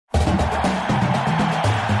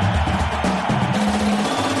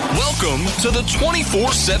Welcome to the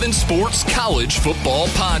 24/7 Sports College Football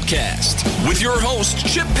Podcast with your hosts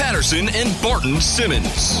Chip Patterson and Barton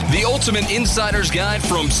Simmons. The ultimate insider's guide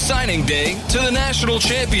from signing day to the national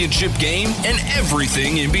championship game and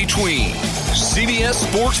everything in between. CBS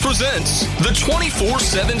Sports presents the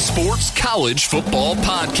 24/7 Sports College Football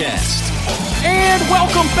Podcast. And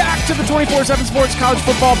welcome back to the 24/7 Sports College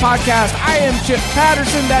Football Podcast. I am Chip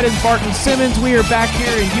Patterson. That is Barton Simmons. We are back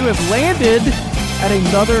here, and you have landed at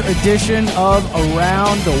another edition of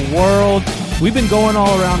Around the World. We've been going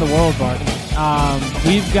all around the world, Barton.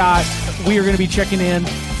 We are going to be checking in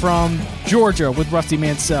from Georgia with Rusty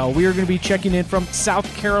Mansell. We are going to be checking in from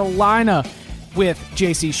South Carolina with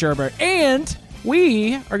J.C. Sherbert. And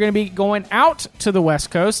we are going to be going out to the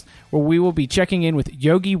West Coast, where we will be checking in with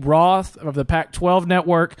Yogi Roth of the Pac-12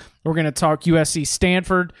 Network. We're going to talk USC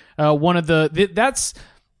Stanford.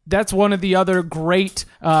 That's one of the other great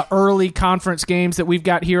early conference games that we've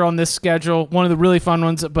got here on this schedule. One of the really fun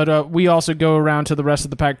ones, but we also go around to the rest of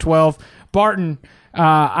the Pac-12. Barton,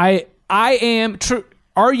 I am.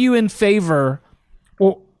 Are you in favor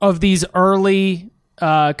of these early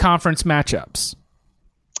conference matchups?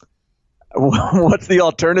 What's the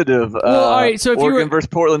alternative? Well, all right, so if Oregon versus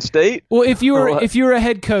Portland State. Well, if you were a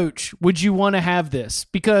head coach, would you want to have this?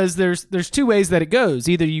 Because there's two ways that it goes.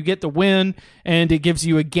 Either you get the win and it gives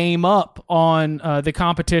you a game up on the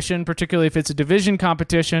competition, particularly if it's a division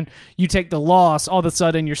competition. You take the loss, all of a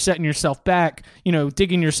sudden you're setting yourself back,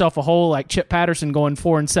 digging yourself a hole like Chip Patterson going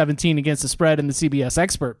 4-17 against the spread in the CBS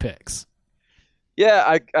expert picks.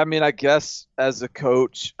 Yeah, I guess as a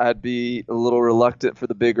coach, I'd be a little reluctant for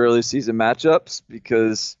the big early season matchups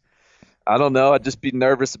because I don't know, I'd just be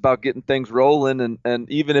nervous about getting things rolling,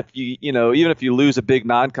 and even if you lose a big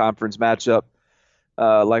non-conference matchup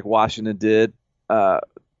like Washington did,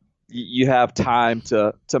 you have time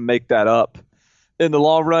to make that up in the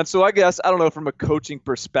long run. So I guess, I don't know, from a coaching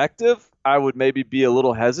perspective, I would maybe be a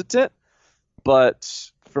little hesitant,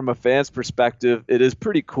 but from a fan's perspective, it is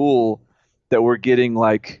pretty cool that we're getting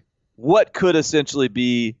like what could essentially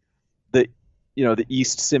be the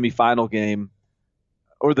East semifinal game,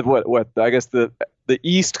 or the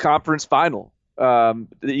East Conference final, the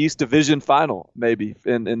East Division final maybe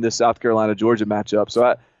in this South Carolina Georgia matchup.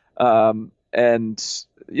 So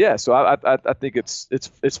I think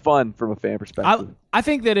it's fun from a fan perspective. I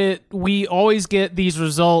think that we always get these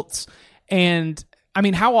results, and I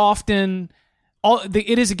mean, how often?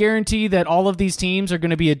 It is a guarantee that all of these teams are going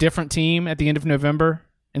to be a different team at the end of November,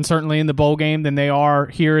 and certainly in the bowl game, than they are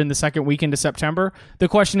here in the second weekend of September. The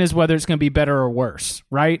question is whether it's going to be better or worse,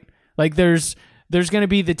 right? Like there's going to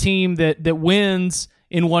be the team that wins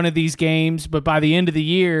in one of these games, but by the end of the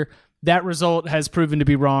year, that result has proven to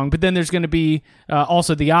be wrong. But then there's going to be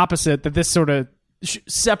also the opposite, that this sort of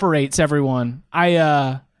separates everyone.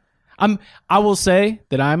 I will say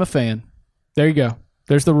that I'm a fan. There you go.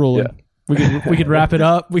 There's the ruling. Yeah. We could wrap it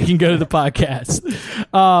up. We can go to the podcast.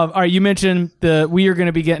 All right, you mentioned we are going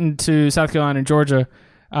to be getting to South Carolina and Georgia.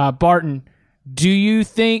 Barton, do you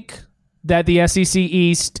think that the SEC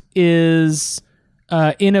East is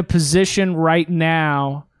in a position right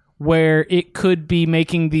now where it could be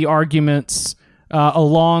making the arguments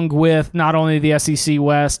along with not only the SEC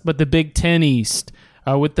West, but the Big Ten East,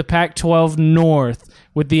 with the Pac-12 North,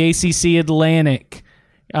 with the ACC Atlantic?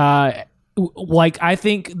 I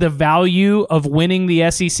think the value of winning the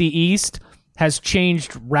SEC East has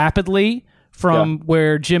changed rapidly from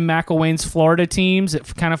where Jim McElwain's Florida teams,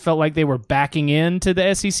 it kind of felt like they were backing into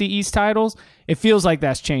the SEC East titles. It feels like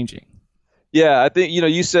that's changing. Yeah, I think,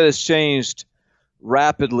 you said it's changed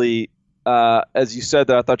rapidly. As you said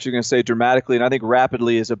that, I thought you were going to say dramatically, and I think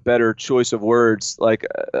rapidly is a better choice of words. Like,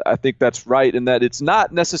 I think that's right, in that it's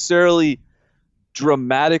not necessarily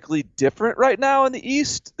dramatically different right now in the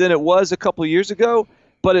East than it was a couple of years ago,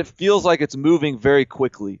 but it feels like it's moving very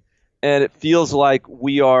quickly, and it feels like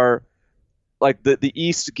we are like the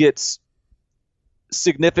East gets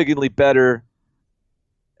significantly better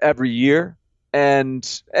every year,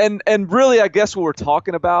 and really I guess what we're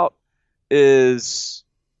talking about is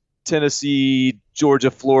Tennessee,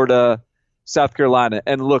 Georgia, Florida, South Carolina,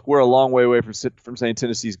 and look, we're a long way away from saying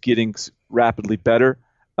Tennessee's getting rapidly better.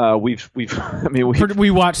 We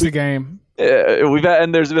watched the game.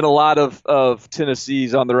 And there's been a lot of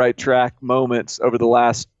Tennessee's on the right track moments over the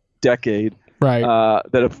last decade, right?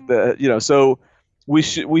 So we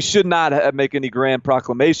should not make any grand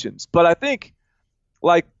proclamations. But I think,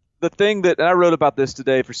 like, the thing that, and I wrote about this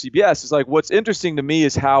today for CBS, is like, what's interesting to me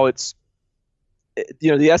is how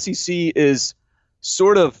the SEC is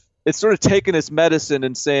sort of taking its medicine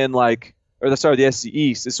and saying, like, the SEC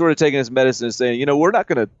East is sort of taking its medicine and saying, we're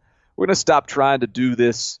going to stop trying to do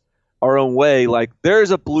this our own way. Like,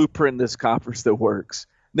 there's a blueprint in this conference that works.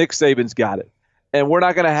 Nick Saban's got it. And we're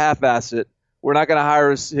not going to half-ass it. We're not going to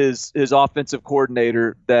hire his offensive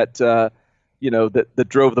coordinator that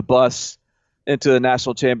drove the bus into a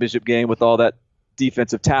national championship game with all that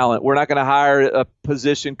defensive talent. We're not going to hire a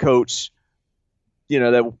position coach,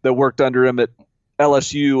 that worked under him at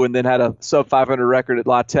LSU and then had a sub 500 record at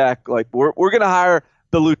La Tech. Like, we're going to hire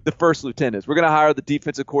the first lieutenants. We're going to hire the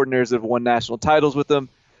defensive coordinators that have won national titles with them.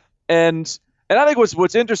 And I think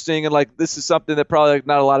what's interesting, and like this is something that probably like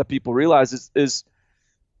not a lot of people realize, is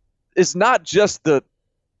it's not just the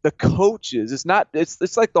coaches.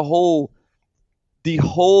 It's like the whole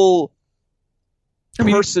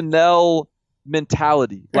personnel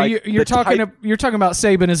mentality. Like, you're talking about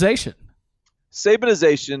Sabanization.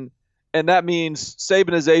 Sabanization, and that means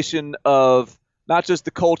Sabanization of not just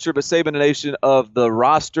the culture, but Sabanization of the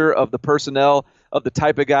roster, of the personnel, of the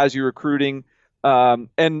type of guys you're recruiting.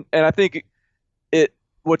 And I think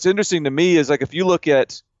what's interesting to me is, like, if you look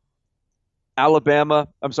at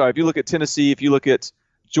if you look at Tennessee, if you look at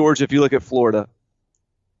Georgia, if you look at Florida,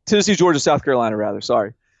 Tennessee, Georgia, South Carolina, rather,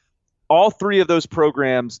 sorry. All three of those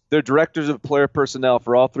programs, their directors of player personnel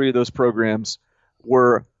for all three of those programs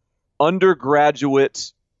were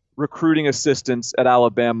undergraduate recruiting assistants at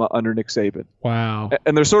Alabama under Nick Saban. Wow.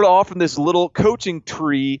 And they're sort of off from this little coaching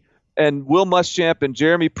tree, and Will Muschamp and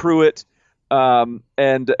Jeremy Pruitt and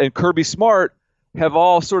Kirby Smart have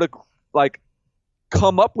all sort of like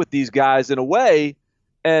come up with these guys in a way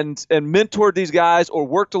and mentored these guys or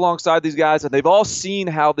worked alongside these guys, and they've all seen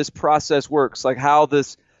how this process works, like how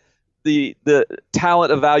the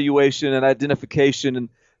talent evaluation and identification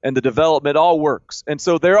and the development all works. And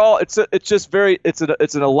so they're all it's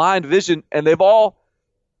an aligned vision, and they've all,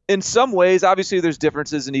 in some ways, obviously there's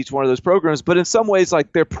differences in each one of those programs, but in some ways,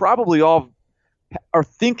 like, they're probably all are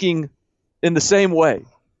thinking in the same way.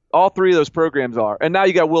 All three of those programs are. And now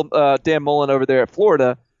you got Dan Mullen over there at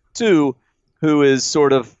Florida too, who is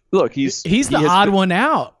sort of, look, he's the odd one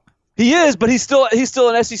out. He is, but he's still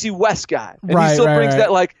an SEC West guy. And he still brings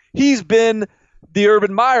that, like, he's been the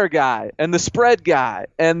Urban Meyer guy and the spread guy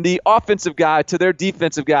and the offensive guy to their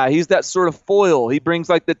defensive guy. He's that sort of foil. He brings,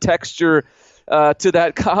 like, the texture to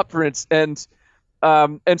that conference. And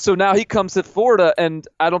so now he comes to Florida, and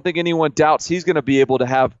I don't think anyone doubts he's going to be able to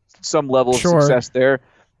have some level of success there.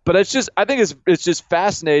 But I think it's just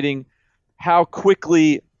fascinating how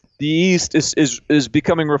quickly the East is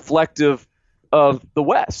becoming reflective of the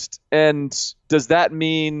West. And does that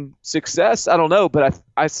mean success? I don't know, but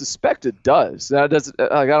I suspect it does. That doesn't,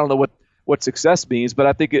 like, I don't know what success means, but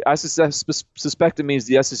I think I suspect it means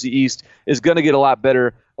the SEC East is going to get a lot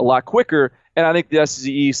better a lot quicker, and I think the SEC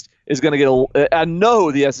East is going to get I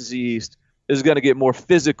know the SEC East is going to get more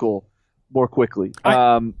physical more quickly.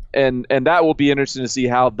 And that will be interesting to see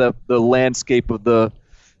how the landscape of the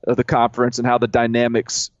conference and how the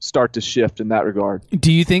dynamics start to shift in that regard.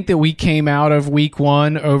 Do you think that we came out of week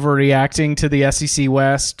one overreacting to the SEC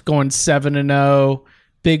West, going 7-0,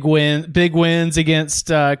 big wins against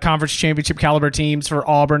conference championship caliber teams for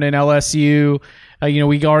Auburn and LSU?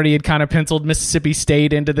 We already had kind of penciled Mississippi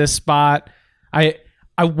State into this spot. I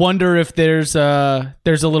wonder if there's a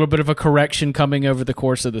little bit of a correction coming over the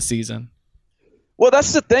course of the season. Well,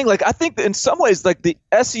 that's the thing. Like, I think that in some ways, like, the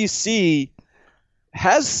SEC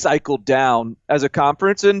has cycled down as a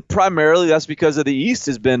conference, and primarily that's because of the East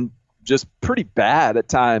has been just pretty bad at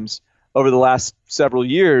times over the last several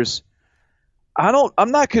years.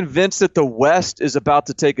 I'm not convinced that the West is about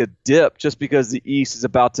to take a dip just because the East is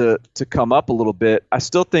about to come up a little bit. I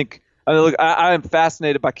still think, I am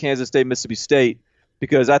fascinated by Kansas State, Mississippi State,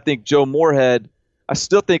 because I think Joe Moorhead, I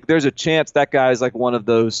still think there's a chance that guy is like one of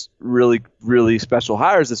those really, really special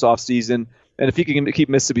hires this offseason. And if he can keep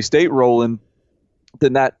Mississippi State rolling,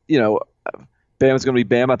 then that, Bama's going to be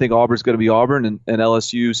Bama. I think Auburn's going to be Auburn, and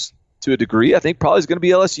LSU's, to a degree, I think probably is going to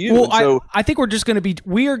be LSU. Well, I think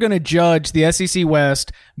we are going to judge the SEC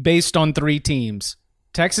West based on three teams: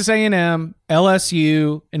 Texas A&M,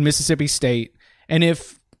 LSU, and Mississippi State. And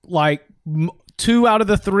if, like, 2 out of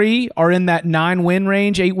the 3 are in that 9-win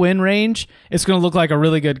range, 8-win range, it's going to look like a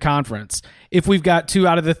really good conference. If we've got 2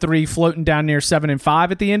 out of the 3 floating down near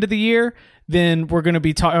 7-5 at the end of the year, then we're going to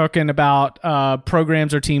be talking about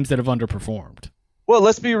programs or teams that have underperformed. Well,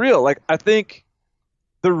 let's be real. Like, I think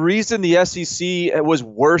the reason the SEC was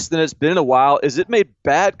worse than it's been in a while is it made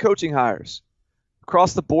bad coaching hires.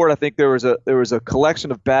 Across the board, I think there was a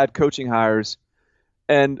collection of bad coaching hires,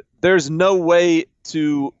 and there's no way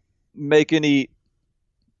to make any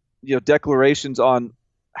declarations on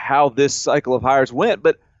how this cycle of hires went,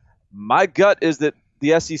 but my gut is that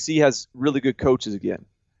the SEC has really good coaches again.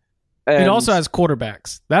 It also has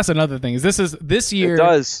quarterbacks. That's another thing. This year? It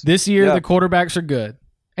does. This year the quarterbacks are good,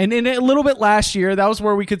 and in a little bit last year that was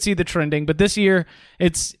where we could see the trending. But this year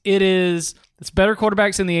it's better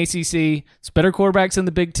quarterbacks in the ACC. It's better quarterbacks in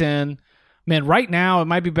the Big Ten. Man, right now it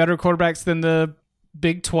might be better quarterbacks than the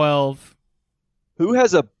Big 12. Who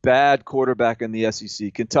has a bad quarterback in the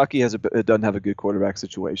SEC? Kentucky doesn't have a good quarterback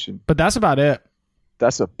situation. But that's about it.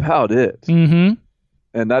 That's about it. Mm-hmm.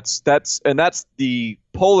 And that's the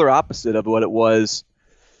polar opposite of what it was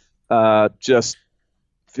just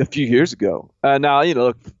a few years ago. Now,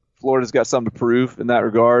 look, Florida's got something to prove in that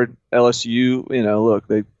regard. LSU, look,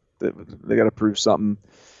 they got to prove something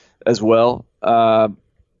as well.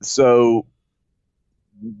 So,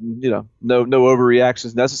 no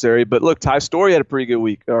overreactions necessary. But look, Ty Story had a pretty good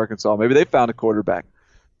week at Arkansas. Maybe they found a quarterback.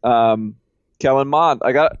 Kellen Mond,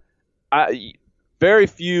 very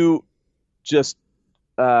few just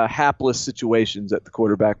hapless situations at the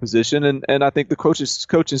quarterback position, and I think the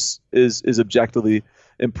coaches is objectively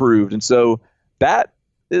improved, and so that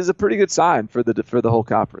is a pretty good sign for the whole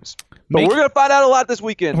conference. But we're going to find out a lot this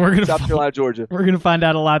weekend. South Carolina, Georgia. We're going to find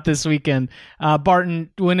out a lot this weekend.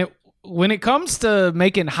 Barton, when it comes to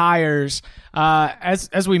making hires,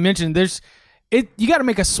 as we mentioned, you got to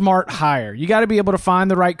make a smart hire. You got to be able to find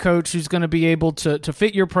the right coach who's going to be able to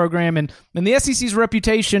fit your program. And the SEC's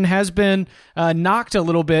reputation has been knocked a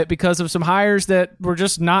little bit because of some hires that were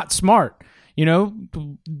just not smart.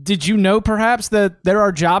 Did you know perhaps that there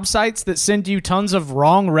are job sites that send you tons of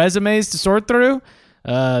wrong resumes to sort through?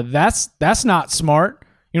 That's not smart.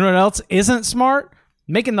 You know what else isn't smart?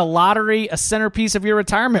 Making the lottery a centerpiece of your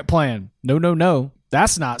retirement plan. No.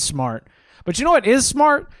 That's not smart. But you know what is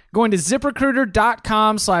smart? Going to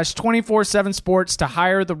ZipRecruiter.com/247sports to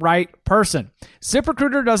hire the right person.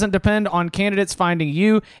 ZipRecruiter doesn't depend on candidates finding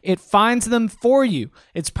you. It finds them for you.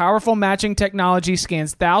 Its powerful matching technology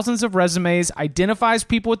scans thousands of resumes, identifies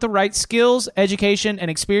people with the right skills, education, and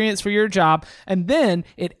experience for your job, and then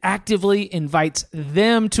it actively invites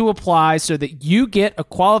them to apply so that you get a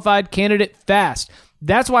qualified candidate fast.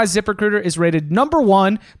 That's why ZipRecruiter is rated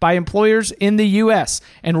 #1 by employers in the U.S.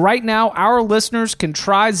 And right now, our listeners can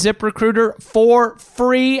try ZipRecruiter for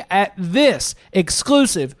free at this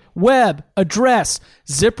exclusive web address,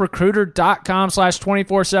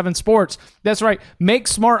 ZipRecruiter.com/247sports. That's right. Make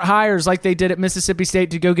smart hires like they did at Mississippi State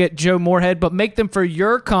to go get Joe Moorhead, but make them for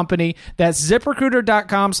your company. That's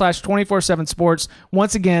ZipRecruiter.com/247sports.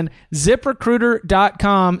 Once again,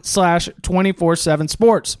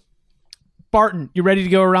 ZipRecruiter.com/247sports. Barton, you ready to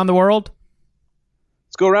go around the world?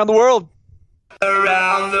 Let's go around the world.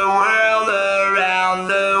 Around the world, around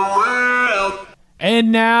the world.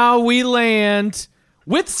 And now we land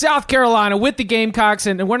with South Carolina, with the Gamecocks,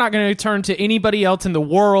 and we're not going to turn to anybody else in the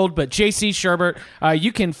world but J.C. Sherbert.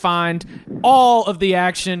 You can find all of the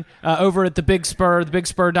action over at the Big Spur,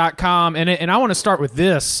 thebigspur.com. And I want to start with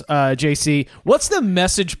this, J.C. What's the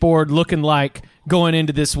message board looking like going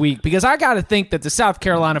into this week? Because I got to think that the South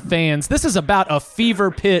Carolina fans, this is about a fever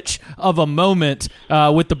pitch of a moment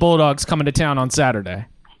with the Bulldogs coming to town on Saturday.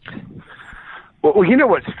 Well, you know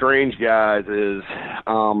what's strange, guys, is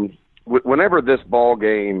whenever this ball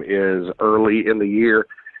game is early in the year,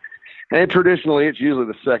 and traditionally it's usually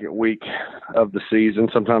the second week of the season,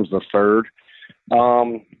 sometimes the third,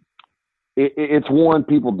 it's one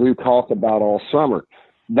people do talk about all summer.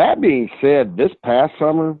 That being said, this past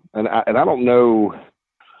summer, and I don't know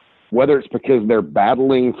whether it's because they're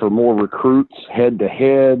battling for more recruits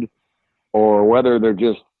head-to-head or whether they're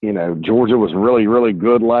just, Georgia was really, really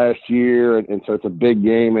good last year, and so it's a big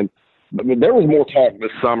game. And I mean, there was more talk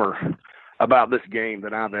this summer about this game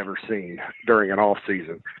than I've ever seen during an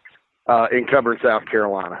off-season in covering South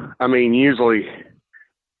Carolina. I mean, usually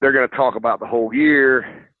they're going to talk about the whole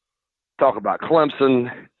year, talk about Clemson,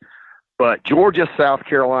 but Georgia, South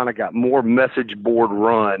Carolina got more message board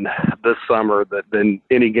run this summer than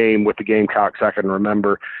any game with the Gamecocks I can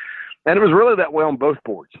remember. And it was really that way on both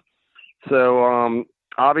boards. So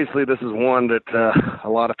obviously this is one that a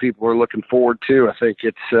lot of people are looking forward to. I think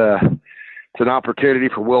it's an opportunity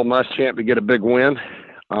for Will Muschamp to get a big win.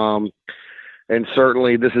 And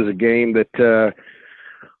certainly this is a game that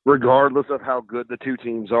regardless of how good the two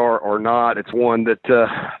teams are or not, it's one that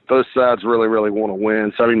both sides really, really want to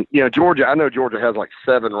win. So, I mean, Georgia, I know Georgia has like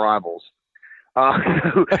 7 rivals.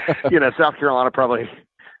 South Carolina probably,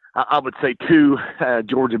 I would say 2,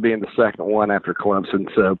 Georgia being the second one after Clemson.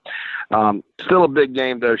 So still a big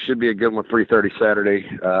game, though. Should be a good one, 3:30 Saturday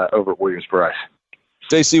over at Williams-Brice.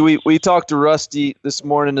 JC, we talked to Rusty this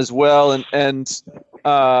morning as well, and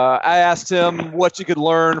I asked him what you could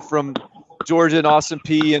learn from Georgia and Austin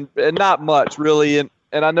Peay, and not much really. And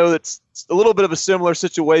and I know that's a little bit of a similar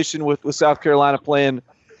situation with South Carolina playing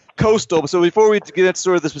Coastal. So before we get into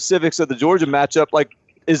sort of the specifics of the Georgia matchup, like,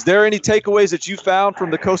 is there any takeaways that you found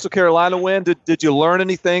from the Coastal Carolina win? Did you learn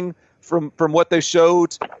anything from what they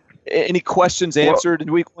showed? Any questions answered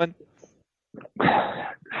in week 1?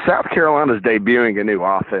 South Carolina's debuting a new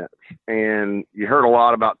offense, and you heard a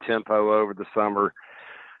lot about tempo over the summer.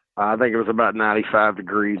 I think it was about 95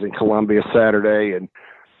 degrees in Columbia Saturday, and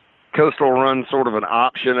Coastal runs sort of an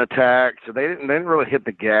option attack, so they didn't really hit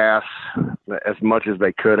the gas as much as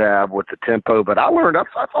they could have with the tempo. But I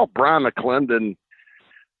thought Brian McClendon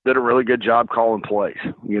did a really good job calling plays.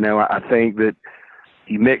 I think that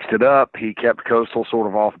he mixed it up. He kept Coastal sort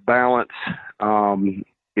of off balance.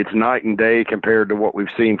 It's night and day compared to what we've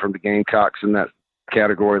seen from the Gamecocks in that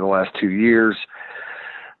category the last 2 years.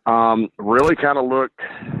 Really kind of looked,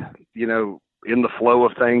 in the flow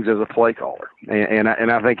of things as a play caller. And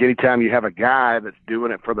I think anytime you have a guy that's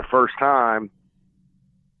doing it for the first time,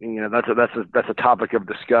 that's a topic of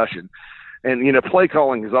discussion. And, play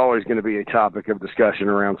calling is always going to be a topic of discussion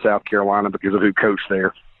around South Carolina because of who coached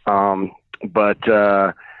there. But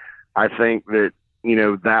I think that,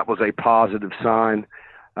 that was a positive sign.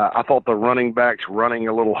 I thought the running backs running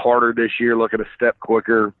a little harder this year, looking a step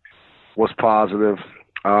quicker, was positive.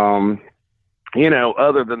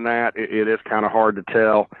 Other than that, it is kind of hard to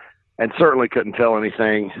tell, and certainly couldn't tell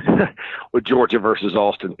anything with Georgia versus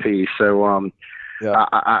Austin Peay. So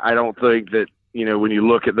I don't think that, when you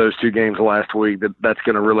look at those 2 games last week, that's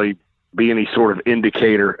going to really be any sort of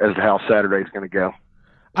indicator as to how Saturday's going to go.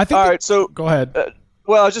 I think. All right, so go ahead.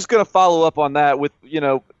 Well, I was just going to follow up on that with,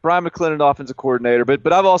 Brian McClendon, offensive coordinator,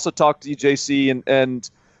 but I've also talked to you, JC, and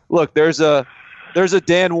look, there's a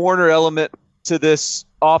Dan Warner element to this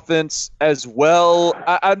offense as well.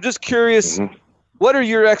 I'm just curious, what are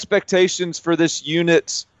your expectations for this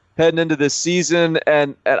unit heading into this season?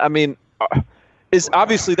 And I mean, is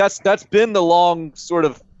obviously that's been the long sort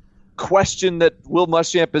of question that Will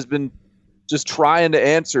Muschamp has been just trying to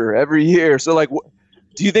answer every year. So, like,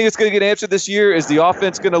 do you think it's going to get answered this year? Is the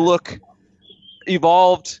offense going to look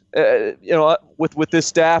evolved, with this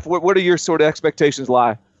staff? What are your sort of expectations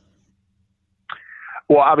lie?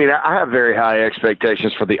 Well, I mean, I have very high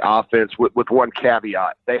expectations for the offense with one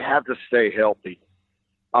caveat. They have to stay healthy.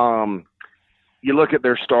 You look at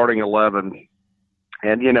their starting 11,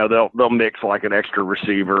 and, they'll mix like an extra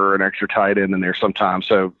receiver, an extra tight end in there sometimes.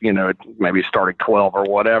 So, maybe starting 12 or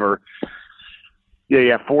whatever. Yeah,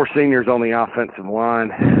 you have 4 seniors on the offensive line.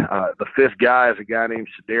 The 5th guy is a guy named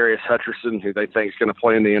Sedarius Hutcherson, who they think is going to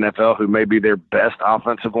play in the NFL, who may be their best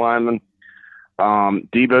offensive lineman.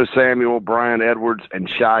 Deebo Samuel, Brian Edwards, and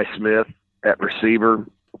Shi Smith at receiver,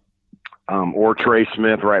 or Trey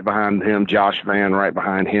Smith right behind him, Josh Vann right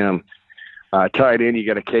behind him. Tight end, you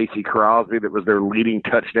got a Casey Crosby that was their leading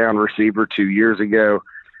touchdown receiver 2 years ago,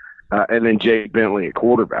 and then Jake Bentley at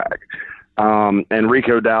quarterback. And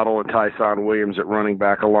Rico Dowdle and Tyson Williams at running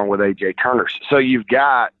back along with A.J. Turner. So you've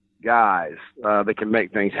got guys that can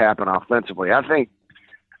make things happen offensively. I think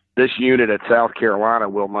this unit at South Carolina,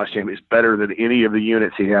 Will Muschamp, is better than any of the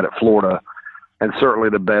units he had at Florida, and certainly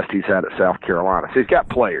the best he's had at South Carolina. So he's got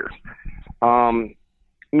players. But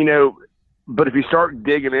if you start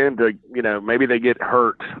digging into, maybe they get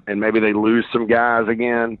hurt and maybe they lose some guys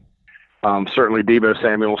again. Certainly Deebo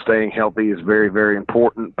Samuel staying healthy is very, very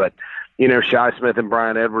important. But, Shi Smith and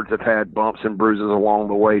Brian Edwards have had bumps and bruises along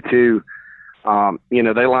the way too.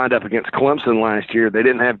 They lined up against Clemson last year. They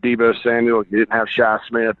didn't have Deebo Samuel. They didn't have Shi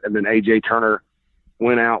Smith. And then A.J. Turner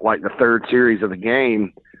went out like the 3rd series of the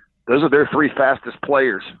game. Those are their 3 fastest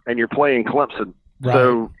players, and you're playing Clemson. Right.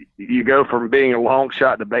 So you go from being a long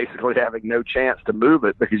shot to basically having no chance to move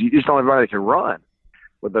it because you just don't have anybody that can run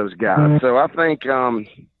with those guys. Mm-hmm. So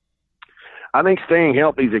I think staying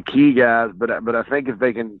healthy is a key, guys. But I think if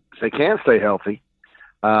they can stay healthy,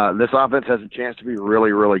 this offense has a chance to be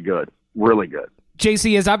really, really good. Really good.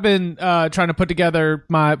 JC, as I've been trying to put together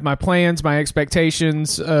my plans, my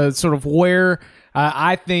expectations, sort of where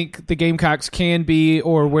I think the Gamecocks can be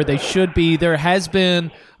or where they should be, there has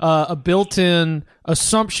been a built-in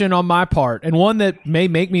assumption on my part, and one that may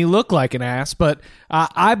make me look like an ass, but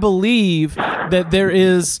I believe that there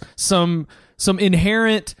is some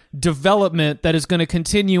inherent development that is going to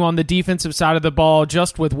continue on the defensive side of the ball,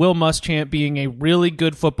 just with Will Muschamp being a really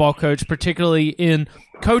good football coach, particularly in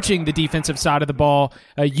coaching the defensive side of the ball.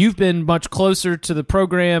 You've been much closer to the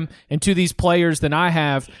program and to these players than I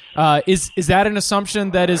have. Is that an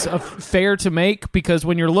assumption that is fair to make? Because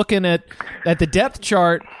when you're looking at the depth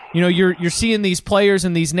chart, you're seeing these players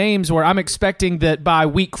and these names where I'm expecting that by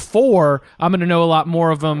week 4, I'm going to know a lot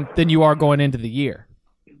more of them than you are going into the year.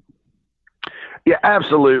 Yeah,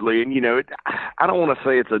 absolutely. And, I don't want to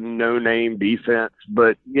say it's a no-name defense,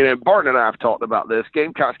 but, Barton and I have talked about this.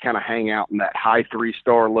 Gamecocks kind of hang out in that high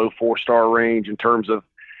 3-star, low 4-star range in terms of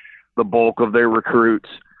the bulk of their recruits.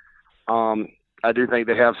 I do think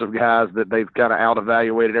they have some guys that they've kind of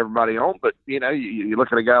out-evaluated everybody on, but, you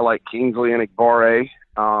look at a guy like Kingsley and Igbare,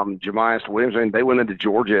 Jemias Williams, and they went into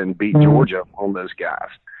Georgia and beat Georgia on those guys.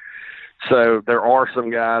 So there are some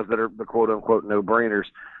guys that are the quote-unquote no-brainers.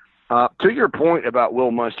 To your point about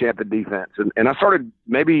Will Muschamp and defense, and I started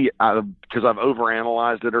maybe because I've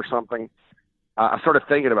overanalyzed it or something, I started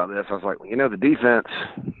thinking about this. I was like, the defense,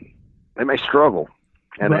 they may struggle.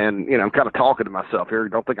 And, right. and I'm kind of talking to myself here.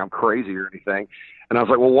 Don't think I'm crazy or anything. And I was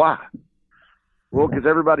like, well, why? Well, because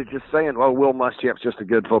everybody's just saying, well, Will Muschamp's just a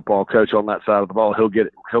good football coach on that side of the ball. He'll get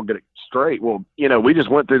it straight. Well, we just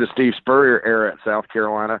went through the Steve Spurrier era at South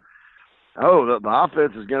Carolina. Oh, the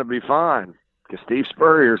offense is going to be fine because Steve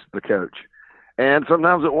Spurrier's the coach. And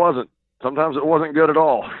sometimes it wasn't. Sometimes it wasn't good at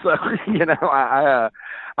all. So, I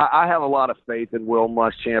have a lot of faith in Will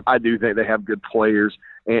Muschamp. I do think they have good players.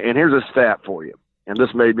 And here's a stat for you. And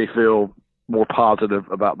this made me feel more positive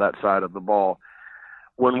about that side of the ball.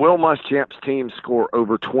 When Will Muschamp's teams score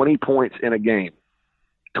over 20 points in a game,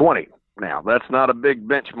 20. Now, that's not a big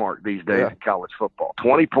benchmark these days in college football.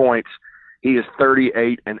 20 points, he is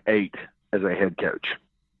 38-8 as a head coach.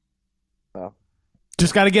 Wow.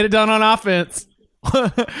 Just got to get it done on offense.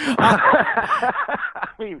 I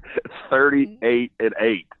mean, it's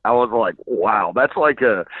 38-8. I was like, wow, that's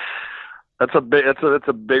a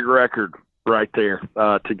big record right there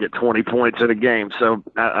to get 20 points in a game. So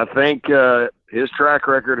I think his track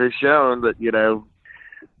record has shown that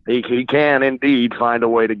he can indeed find a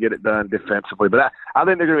way to get it done defensively. But I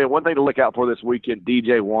think they're going to be one thing to look out for this weekend.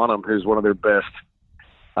 DJ Wanham, who's one of their best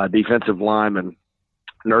defensive linemen,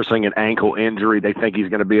 nursing an ankle injury. They think he's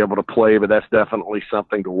going to be able to play, but that's definitely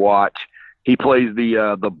something to watch. He plays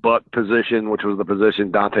the buck position, which was the position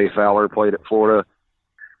Dante Fowler played at Florida.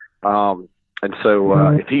 And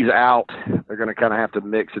so if he's out, they're going to kind of have to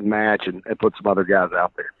mix and match and put some other guys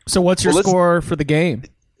out there. So what's your score for the game?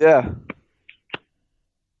 Yeah.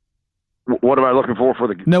 What am I looking for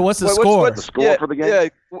the game? No, what's the score? The score for the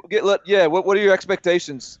game? What are your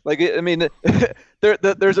expectations?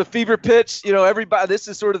 There's a fever pitch. Everybody. This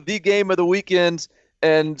is sort of the game of the weekend,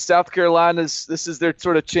 and South Carolina's. This is their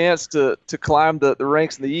sort of chance to climb the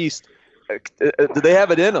ranks in the East. Do they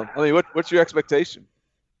have it in them? What's your expectation?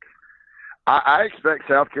 I expect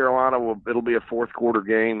South Carolina it'll be a fourth quarter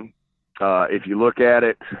game. If you look at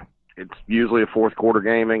it, it's usually a fourth quarter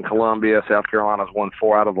game in Columbia. South Carolina's won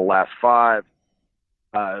 4 out of the last 5.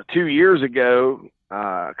 2 years ago,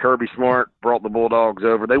 Kirby Smart brought the Bulldogs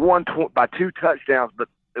over. They won by 2 touchdowns, but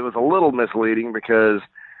it was a little misleading because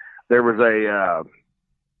there was a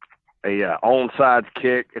onside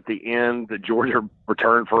kick at the end that Georgia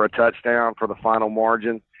returned for a touchdown for the final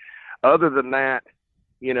margin. Other than that,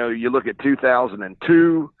 you look at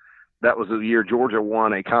 2002, that was the year Georgia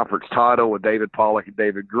won a conference title with David Pollock and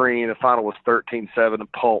David Green. The final was 13-7,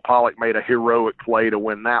 and Pollock made a heroic play to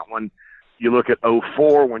win that one. You look at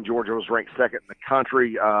 2004 when Georgia was ranked second in the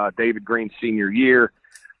country, David Green's senior year.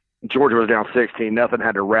 Georgia was down 16-0,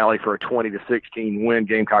 had to rally for a 20-16 win.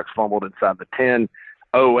 Gamecocks fumbled inside the 10.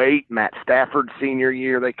 2008, Matt Stafford's senior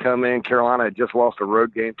year, they come in. Carolina had just lost a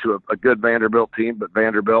road game to a good Vanderbilt team, but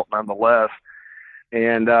Vanderbilt nonetheless.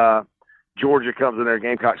 And Georgia comes in there.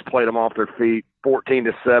 Gamecocks played them off their feet,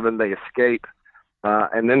 14-7. They escape,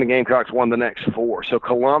 and then the Gamecocks won the next 4. So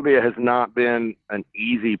Columbia has not been an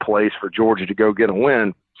easy place for Georgia to go get a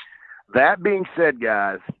win. That being said,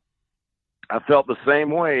 guys, I felt the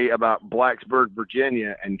same way about Blacksburg,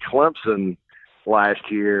 Virginia, and Clemson last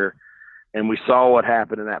year, and we saw what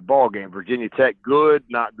happened in that ball game. Virginia Tech, good,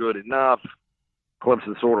 not good enough.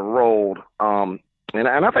 Clemson sort of rolled. And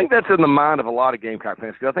I think that's in the mind of a lot of Gamecock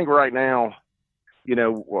fans, because I think right now,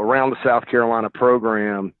 around the South Carolina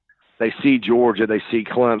program, they see Georgia, they see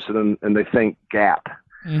Clemson, and they think gap.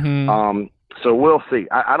 Mm-hmm. So we'll see.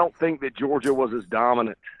 I don't think that Georgia was as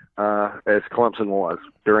dominant as Clemson was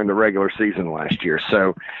during the regular season last year.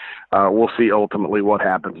 So we'll see ultimately what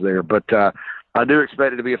happens there. But I do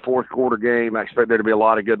expect it to be a fourth quarter game. I expect there to be a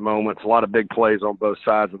lot of good moments, a lot of big plays on both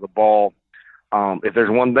sides of the ball. If there's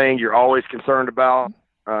one thing you're always concerned about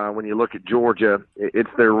when you look at Georgia, it's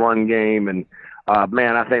their run game. And,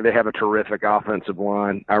 man, I think they have a terrific offensive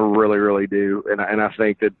line. I really, really do. And I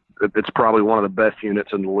think that it's probably one of the best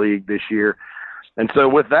units in the league this year. And so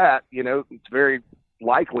with that, it's very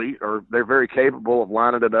likely, or they're very capable of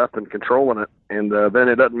lining it up and controlling it. And then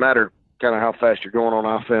it doesn't matter kind of how fast you're going on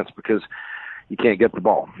offense because you can't get the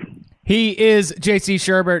ball. He is JC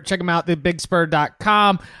Sherbert. Check him out,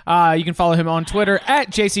 thebigspur.com. You can follow him on Twitter at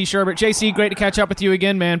JC Sherbert. JC, great to catch up with you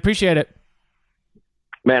again, man. Appreciate it.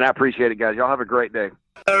 Man, I appreciate it, guys. Y'all have a great day.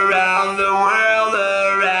 Around the world,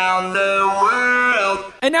 around the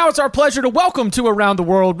world. And now it's our pleasure to welcome to Around the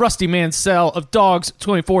World Rusty Mansell of Dogs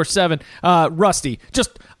 24/7. Rusty,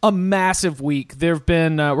 just a massive week. There've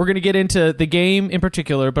been we're going to get into the game in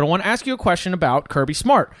particular, but I want to ask you a question about Kirby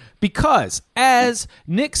Smart, because as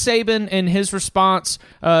Nick Saban and his response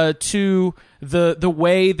to the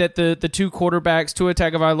way that the two quarterbacks, Tua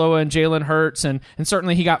Tagovailoa and Jalen Hurts, and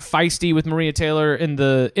certainly he got feisty with Maria Taylor in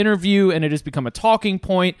the interview, and it has become a talking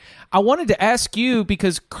point. I wanted to ask you,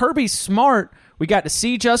 because Kirby Smart, we got to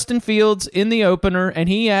see Justin Fields in the opener, and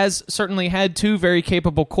he has certainly had two very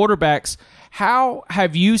capable quarterbacks. How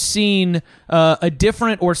have you seen a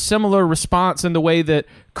different or similar response in the way that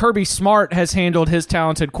Kirby Smart has handled his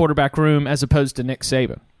talented quarterback room as opposed to Nick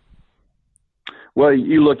Saban? Well,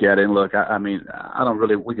 you look at it and look, I mean, I don't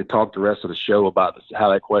really, we could talk the rest of the show about how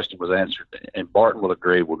that question was answered, and Barton will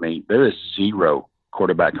agree with me. There is zero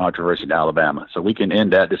quarterback controversy in Alabama. So we can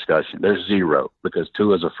end that discussion. There's zero, because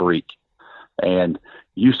Tua's a freak. And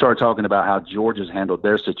you start talking about how Georgia's handled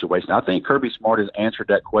their situation. I think Kirby Smart has answered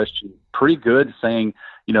that question pretty good, saying,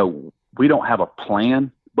 you know, we don't have a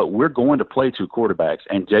plan, but we're going to play two quarterbacks,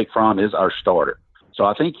 and Jake Fromm is our starter. So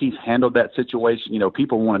I think he's handled that situation. You know,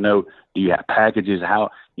 people want to know, do you have packages?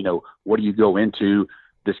 How, you know, what do you go into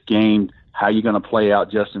this game? How are you going to play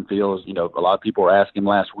out Justin Fields? You know, a lot of people were asking him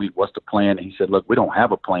last week, what's the plan? And he said, look, we don't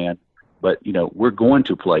have a plan, but, you know, we're going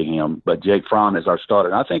to play him. But Jake Fromm is our starter.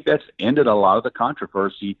 And I think that's ended a lot of the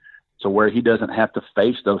controversy to where he doesn't have to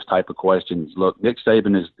face those type of questions. Look, Nick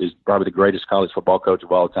Saban is probably the greatest college football coach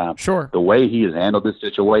of all time. Sure. The way he has handled this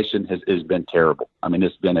situation has been terrible. I mean,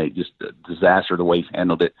 it's been just a disaster the way he's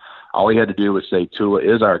handled it. All he had to do was say, Tua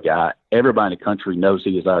is our guy. Everybody in the country knows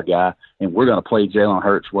he is our guy, and we're going to play Jalen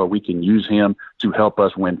Hurts where we can use him to help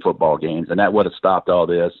us win football games. And that would have stopped all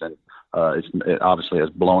this, and it obviously has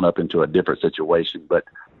blown up into a different situation. But,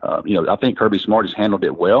 you know, I think Kirby Smart has handled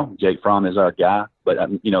it well. Jake Fromm is our guy. But,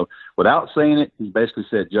 you know, without saying it, he basically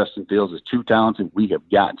said Justin Fields is too talented. We have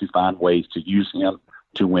got to find ways to use him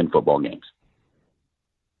to win football games.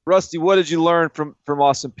 Rusty, what did you learn from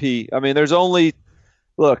Austin Peay? I mean, there's only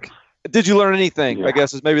 – look, did you learn anything, Yeah. I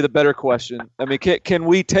guess is maybe the better question. I mean, can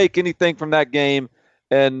we take anything from that game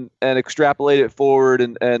and extrapolate it forward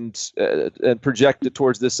and project it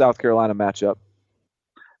towards this South Carolina matchup?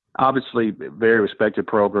 Obviously, very respected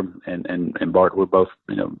program, and Bart, we're both,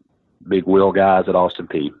 you know, big Will guys at Austin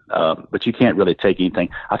Peay. But you can't really take anything.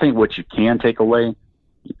 I think what you can take away,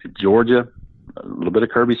 Georgia, a little bit of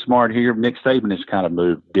Kirby Smart here. Nick Saban has kind of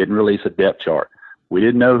moved, didn't release a depth chart. We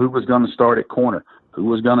didn't know who was going to start at corner, who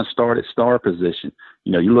was going to start at star position.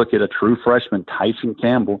 You know, you look at a true freshman, Tyson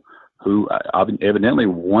Campbell, who evidently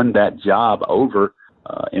won that job over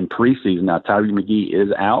in preseason. Now, Tyreek McGee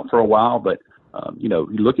is out for a while, but you know,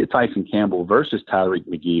 you look at Tyson Campbell versus Tyreek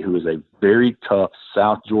McGee, who is a very tough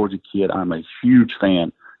South Georgia kid. I'm a huge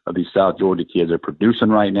fan of these South Georgia kids. They're producing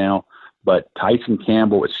right now, but Tyson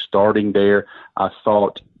Campbell is starting there. I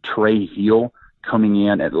thought Trey Hill coming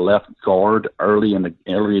in at left guard early in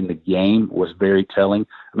the game was very telling.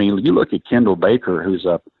 I mean, you look at Kendall Baker, who's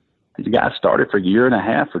a guy started for a year and a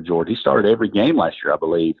half for Georgia. He started every game last year, I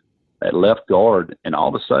believe, at left guard, and all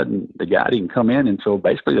of a sudden the guy didn't come in until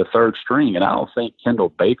basically the third string. And I don't think Kendall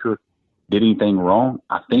Baker did anything wrong.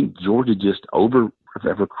 I think Georgia just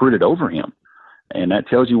recruited over him, and that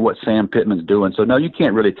tells you what Sam Pittman's doing. So no, you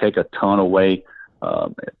can't really take a ton away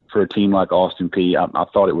for a team like Austin Peay. I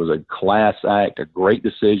thought it was a class act, a great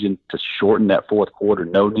decision to shorten that fourth quarter.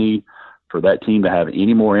 No need for that team to have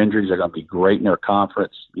any more injuries. They're going to be great in their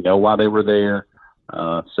conference. You know why they were there.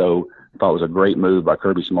 So I thought it was a great move by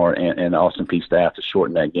Kirby Smart and Austin Peay staff to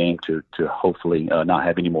shorten that game to hopefully not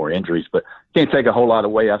have any more injuries. But can't take a whole lot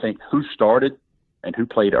away. I think who started and who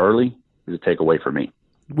played early is a takeaway for me.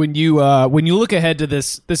 When you look ahead to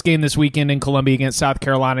this game this weekend in Columbia against South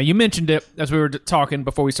Carolina, you mentioned it as we were talking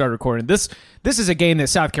before we started recording. This is a game that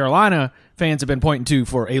South Carolina fans have been pointing to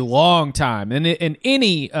for a long time, and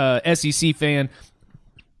any SEC fan,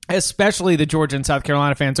 especially the Georgia and South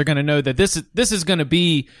Carolina fans, are going to know that this is going to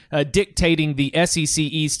be dictating the SEC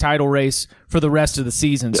East title race for the rest of the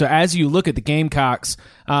season. So as you look at the Gamecocks,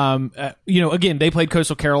 you know, again, they played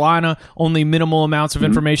Coastal Carolina, only minimal amounts of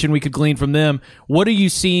information we could glean from them. What are you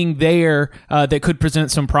seeing there that could present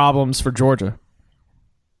some problems for Georgia?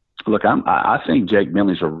 Look, I think Jake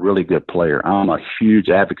Miller's a really good player. I'm a huge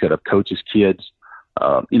advocate of coaches' kids.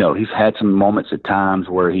 He's had some moments at times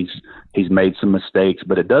where he's made some mistakes,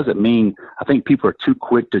 but it doesn't mean, I think people are too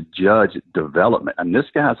quick to judge development. And this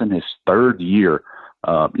guy's in his third year.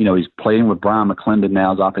 He's playing with Brian McClendon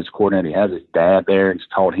now as offense coordinator. He has his dad there. He's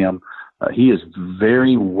taught him. He is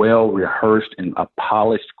very well rehearsed and a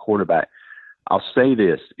polished quarterback. I'll say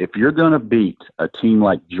this. If you're going to beat a team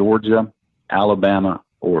like Georgia, Alabama,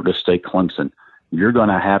 or let's say Clemson, you're going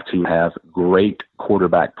to have great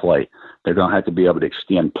quarterback play. They're going to have to be able to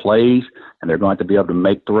extend plays, and they're going to have to be able to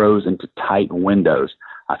make throws into tight windows.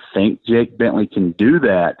 I think Jake Bentley can do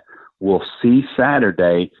that. We'll see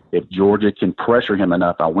Saturday if Georgia can pressure him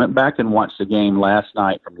enough. I went back and watched the game last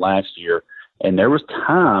night from last year, and there was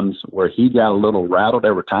times where he got a little rattled.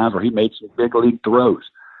 There were times where he made some big league throws.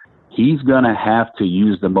 He's going to have to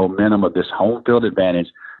use the momentum of this home field advantage.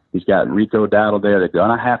 He's got Rico Dowdle there. They're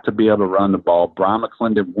going to have to be able to run the ball. Brian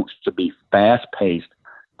McClendon wants to be fast-paced.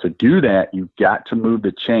 To do that, you've got to move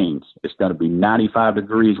the chains. It's going to be 95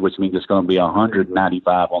 degrees, which means it's going to be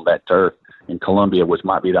 195 on that turf in Columbia, which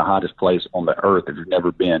might be the hottest place on the earth if you've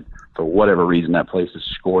never been. For whatever reason, that place is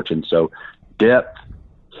scorching. So depth,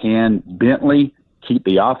 can Bentley keep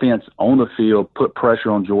the offense on the field, put pressure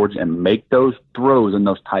on Georgia, and make those throws in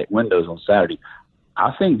those tight windows on Saturday?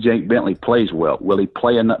 I think Jake Bentley plays well. Will he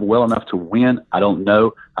play well enough to win? I don't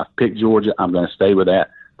know. I've picked Georgia. I'm going to stay with that.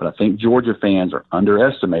 But I think Georgia fans are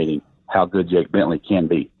underestimating how good Jake Bentley can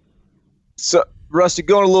be. So, Rusty,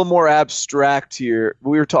 going a little more abstract here,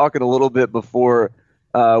 we were talking a little bit before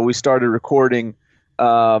we started recording,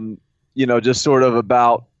 just sort of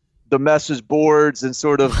about the message boards and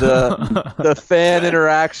sort of the fan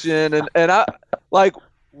interaction. And I like,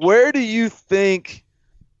 where do you think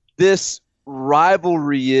this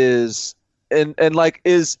rivalry is? And like,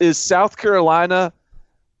 is South Carolina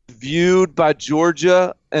viewed by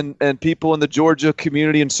Georgia and people in the Georgia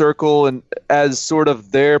community and circle and as sort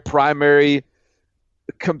of their primary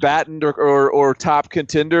combatant or top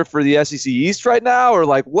contender for the SEC East right now? Or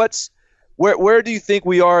like, where do you think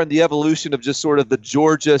we are in the evolution of just sort of the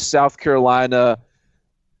Georgia South Carolina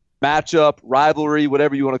matchup, rivalry,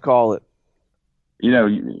 whatever you want to call it?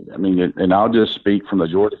 And I'll just speak from the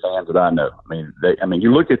Georgia fans that I know.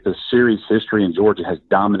 You look at the series history, and Georgia has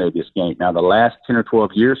dominated this game. Now, the last 10 or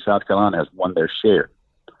 12 years, South Carolina has won their share.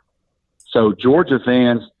 So Georgia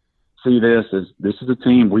fans see this as this is a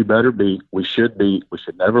team we better beat. We should beat. We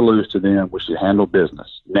should never lose to them. We should handle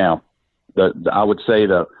business. Now, I would say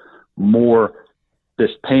this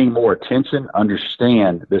paying more attention,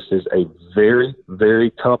 understand this is a very,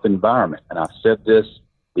 very tough environment. And I've said this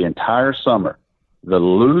the entire summer. The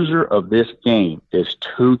loser of this game is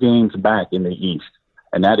 2 games back in the East,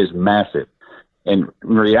 and that is massive. And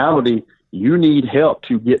in reality, you need help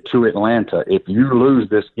to get to Atlanta if you lose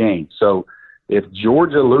this game. So if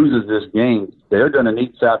Georgia loses this game, they're going to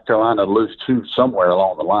need South Carolina to lose 2 somewhere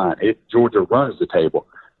along the line if Georgia runs the table.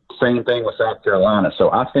 Same thing with South Carolina.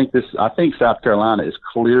 So I think South Carolina is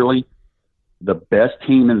clearly the best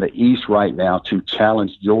team in the East right now to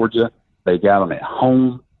challenge Georgia. They got them at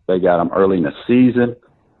home. They got them early in the season.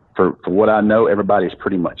 For what I know, everybody's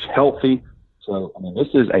pretty much healthy. So, this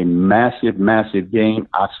is a massive, massive game.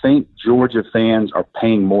 I think Georgia fans are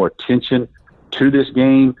paying more attention to this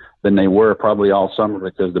game than they were probably all summer,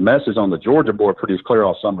 because the message on the Georgia board pretty clear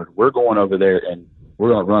all summer. We're going over there and we're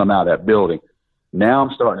going to run them out of that building. Now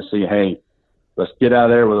I'm starting to see, hey, let's get out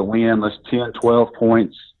of there with a win. Let's 10, 12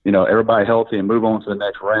 points, everybody healthy and move on to the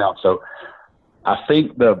next round. So I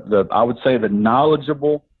think I would say the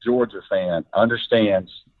knowledgeable Georgia fan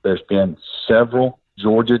understands there's been several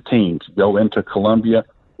Georgia teams go into Columbia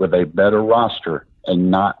with a better roster and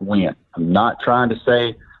not win. I'm not trying to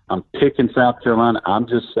say I'm picking South Carolina. I'm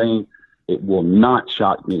just saying it will not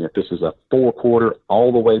shock me if this is a 4-quarter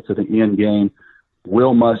all the way to the end game.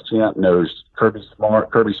 Will Muschamp knows Kirby Smart.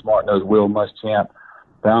 Kirby Smart knows Will Muschamp.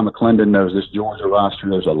 Brian McClendon knows this Georgia roster.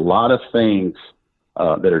 There's a lot of things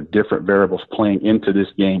that are different variables playing into this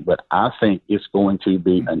game, but I think it's going to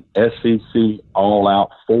be an SEC all-out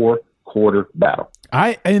 4-quarter battle.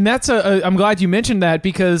 I'm glad you mentioned that,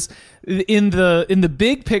 because in the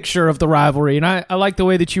big picture of the rivalry, and I like the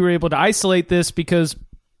way that you were able to isolate this, because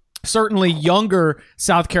certainly younger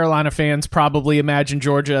South Carolina fans probably imagine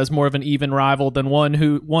Georgia as more of an even rival than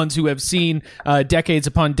ones who have seen decades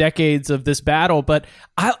upon decades of this battle. But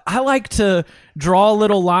I like to draw a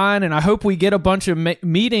little line, and I hope we get a bunch of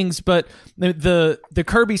meetings. But the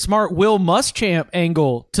Kirby Smart Will Muschamp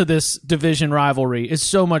angle to this division rivalry is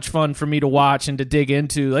so much fun for me to watch and to dig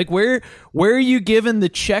into. Like, where are you given the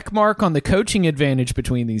check mark on the coaching advantage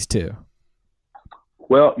between these two?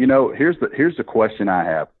 Well, here's the question I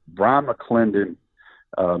have. Brian McClendon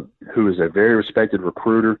who is a very respected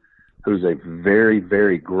recruiter, who's a very,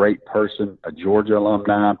 very great person, a Georgia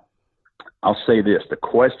alumni. I'll say this, the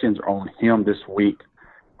questions are on him this week.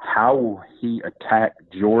 How will he attack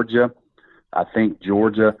Georgia? I think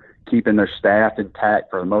Georgia, keeping their staff intact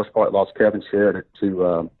for the most part, lost Kevin Sherrod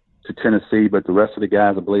to Tennessee, but the rest of the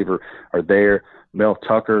guys, I believe, are there. Mel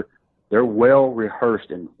Tucker, they're well rehearsed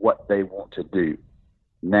in what they want to do.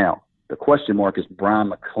 Now, the question mark is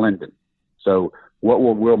Brian McClendon. So what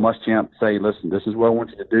will Will Muschamp say? Listen, this is what I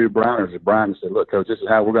want you to do, Brian. Or is it Brian to say, look, Coach, this is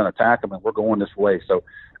how we're going to attack them, and we're going this way. So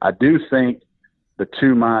I do think the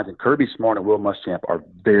two minds, and Kirby Smart and Will Muschamp, are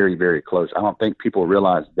very, very close. I don't think people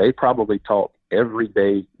realize they probably talk every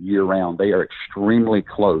day, year-round. They are extremely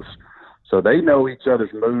close. So they know each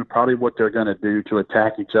other's move, probably what they're going to do to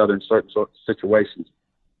attack each other in certain situations.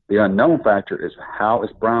 The unknown factor is how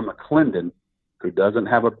is Brian McClendon, who doesn't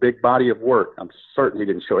have a big body of work. I'm certain he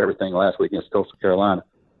didn't show everything last week against Coastal Carolina.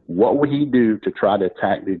 What will he do to try to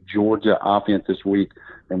attack the Georgia offense this week,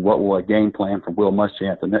 and what will a game plan from Will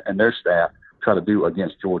Muschamp and their staff try to do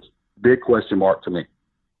against Georgia? Big question mark to me.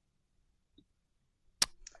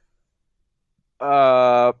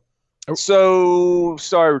 So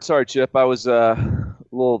sorry, Chip. I was a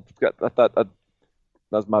little. I thought that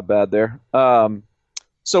was my bad there.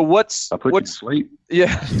 So what's I put you to sleep.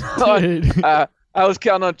 Yeah, I was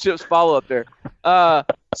counting on Chip's follow up there.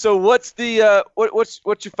 So what's the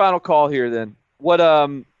what's your final call here then? What's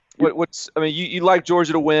I mean you like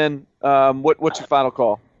Georgia to win. What's your final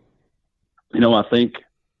call? I think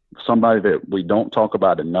somebody that we don't talk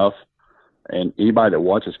about enough, and anybody that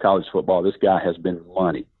watches college football, this guy has been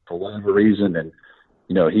money for whatever reason, and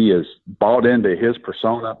he has bought into his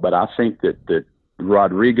persona. But I think that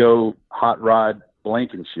Rodrigo Hot Rod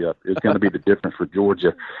Blankenship is going to be the difference for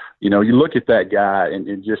Georgia. You look at that guy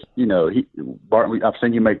and just, Barton, I've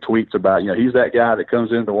seen you make tweets about, he's that guy that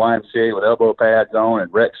comes into the YMCA with elbow pads on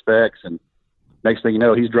and rec specs, and next thing you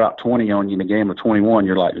know, he's dropped 20 on you in a game of 21.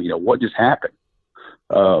 You're like, what just happened?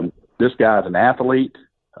 This guy's an athlete.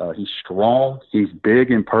 He's strong. He's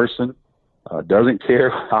big in person. Doesn't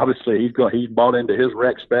care. Obviously, he's bought into his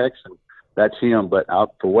rec specs, and that's him. But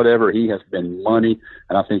for whatever, he has been money,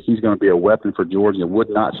 and I think he's going to be a weapon for Georgia. It would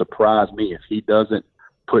not surprise me if he doesn't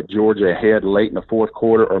put Georgia ahead late in the fourth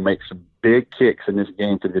quarter or make some big kicks in this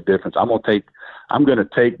game to the difference. I'm going to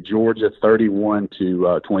take Georgia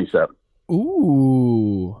 31-27.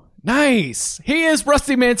 Ooh, nice. He is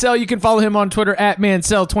Rusty Mansell. You can follow him on Twitter at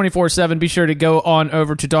Mansell247. Be sure to go on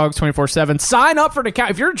over to Dogs247. Sign up for an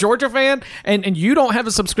account. If you're a Georgia fan and you don't have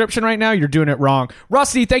a subscription right now, you're doing it wrong.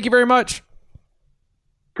 Rusty, thank you very much.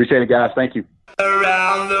 Appreciate it, guys. Thank you.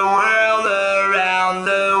 Around the world, around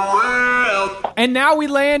the world. And now we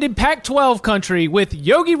land in Pac-12 country with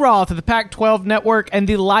Yogi Roth of the Pac-12 Network and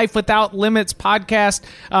the Life Without Limits podcast.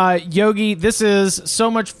 Yogi, this is so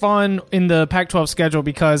much fun in the Pac-12 schedule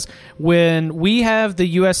because when we have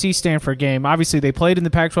the USC-Stanford game, obviously they played in the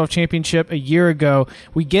Pac-12 championship a year ago.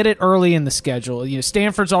 We get it early in the schedule.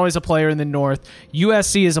 Stanford's always a player in the north.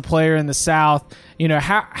 USC is a player in the south.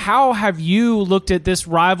 How have you looked at this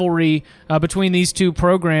rivalry between these two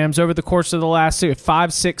programs over the course of the last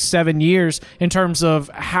 5, 6, 7 years in terms of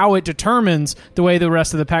how it determines the way the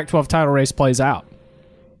rest of the Pac-12 title race plays out?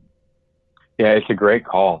 Yeah, it's a great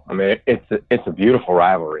call. I mean, it's a beautiful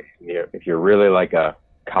rivalry. If you're really like a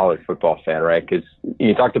college football fan, right? Because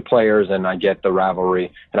you talk to players, and I get the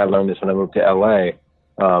rivalry, and I learned this when I moved to LA.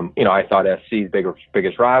 I thought SC's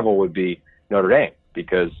biggest rival would be Notre Dame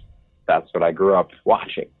because that's what I grew up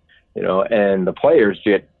watching, and the players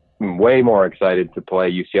get way more excited to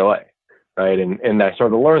play UCLA, right? And I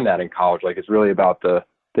sort of learned that in college. Like, it's really about the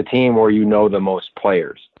team where the most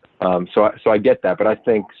players. So I get that, but I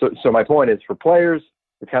think so my point is, for players,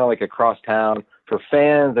 it's kind of like across town. For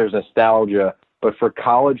fans, there's nostalgia, but for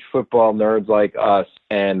college football nerds like us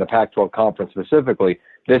and the Pac-12 conference specifically,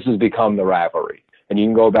 this has become the rivalry. And you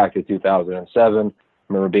can go back to 2007. I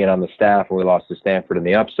remember being on the staff when we lost to Stanford in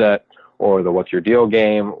the upset, or the What's Your Deal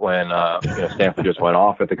game when Stanford just went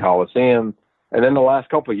off at the Coliseum. And then the last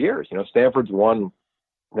couple of years, Stanford's won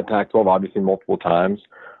the Pac-12 obviously multiple times.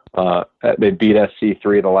 They beat SC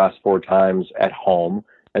 3 of the last 4 times at home,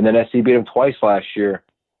 and then SC beat them twice last year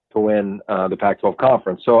to win the Pac-12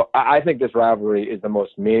 conference. So I think this rivalry is the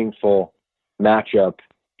most meaningful matchup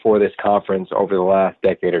for this conference over the last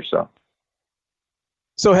decade or so.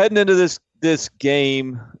 So heading into this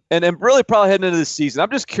game, and really probably heading into this season,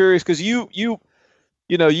 I'm just curious because you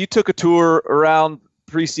took a tour around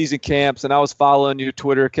preseason camps, and I was following your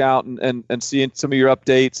Twitter account and seeing some of your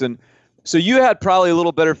updates, and so you had probably a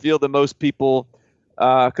little better feel than most people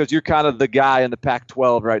because you're kind of the guy in the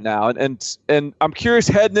Pac-12 right now. And I'm curious,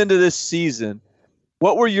 heading into this season,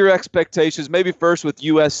 what were your expectations? Maybe first with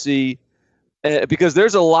USC, because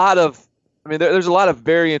there's a lot of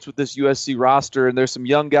variance with this USC roster, and there's some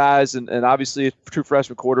young guys and obviously a true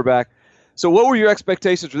freshman quarterback. So what were your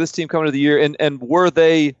expectations for this team coming into the year, and were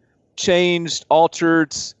they changed,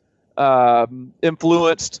 altered,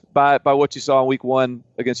 influenced by what you saw in week 1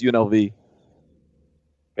 against UNLV?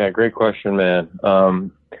 Yeah, great question, man.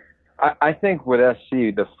 I think with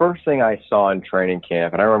SC, the first thing I saw in training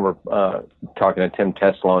camp, and I remember talking to Tim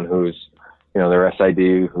Teslone, who's their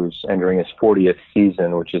SID, who's entering his 40th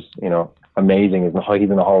season, which is amazing. He's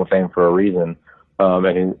in the Hall of Fame for a reason,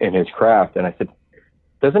 in his craft. And I said,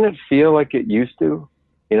 doesn't it feel like it used to?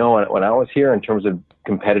 When I was here in terms of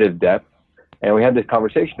competitive depth, and we had this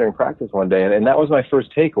conversation during practice one day, and that was my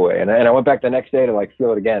first takeaway. And I went back the next day to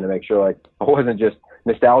feel it again to make sure I wasn't just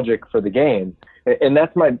nostalgic for the game. And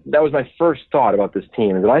that was my first thought about this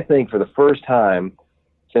team, is that I think for the first time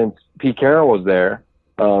since Pete Carroll was there,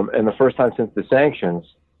 and the first time since the sanctions,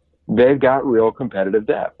 they've got real competitive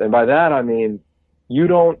depth. And by that I mean you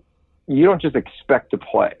don't just expect to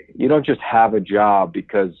play. You don't just have a job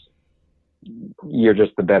because you're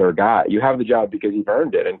just the better guy. You have the job because you've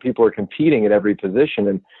earned it, and people are competing at every position.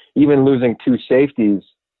 And even losing 2 safeties,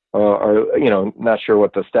 not sure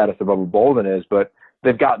what the status of Bubba Bolden is, but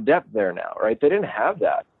they've got depth there now, right? They didn't have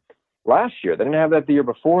that last year. They didn't have that the year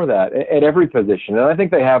before that at every position. And I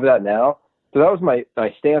think they have that now. So that was my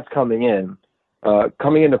stance coming in.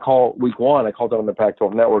 Coming in to call week 1, I called it on the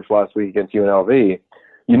Pac-12 networks last week against UNLV.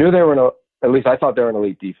 You knew they were at least I thought they were an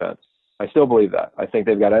elite defense. I still believe that. I think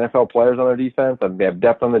they've got NFL players on their defense. They have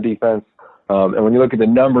depth on the defense. And when you look at the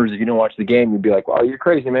numbers, if you don't watch the game, you'd be like, wow, you're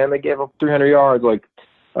crazy, man. They gave up 300 yards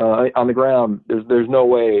on the ground. There's no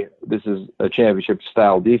way this is a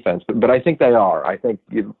championship-style defense. But I think they are. I think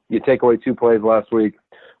you take away 2 plays last week,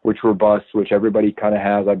 which were busts, which everybody kind of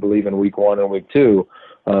has, I believe, in week 1 and week 2.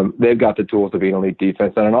 They've got the tools to be an elite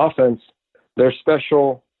defense. And on offense, they're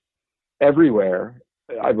special everywhere,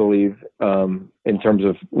 I believe, in terms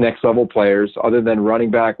of next-level players, other than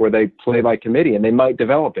running back where they play by committee, and they might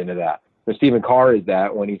develop into that. So Stephen Carr is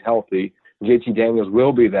that when he's healthy. JT Daniels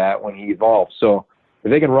will be that when he evolves. So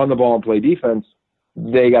if they can run the ball and play defense,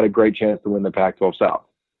 they got a great chance to win the Pac-12 South.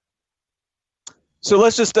 So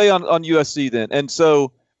let's just stay on USC then. And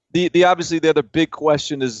so the obviously the other big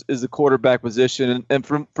question is the quarterback position. And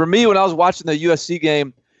for me, when I was watching the USC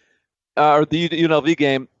game or the UNLV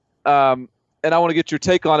game, and I want to get your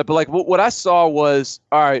take on it, but what I saw was,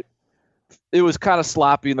 all right, it was kind of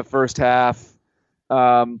sloppy in the first half.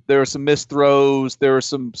 There were some missed throws. There were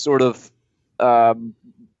some sort of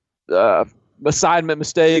assignment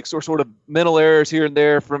mistakes or sort of mental errors here and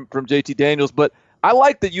there from JT Daniels. But I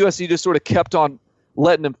like that USC just sort of kept on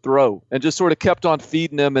letting him throw and just sort of kept on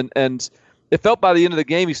feeding him. And it felt by the end of the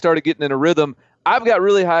game he started getting in a rhythm. I've got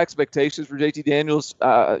really high expectations for JT Daniels.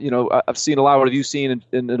 I've seen a lot. What have you seen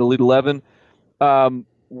in Elite 11?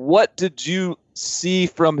 What did you see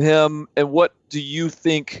from him, and what do you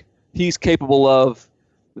think he's capable of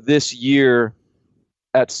this year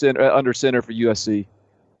at under center for USC?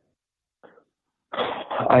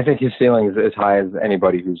 I think his ceiling is as high as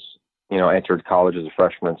anybody who's entered college as a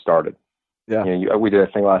freshman and started. Yeah, we did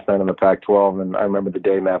a thing last night on the Pac-12, and I remember the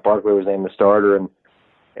day Matt Barkley was named the starter,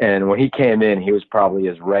 and when he came in, he was probably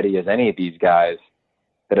as ready as any of these guys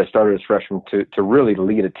that have started as freshmen to really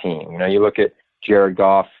lead a team. You look at Jared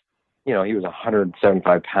Goff, he was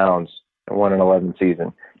 175 pounds and won an 11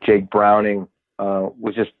 season. Jake Browning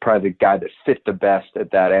was just probably the guy that fit the best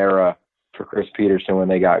at that era for Chris Peterson when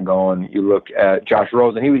they got going. You look at Josh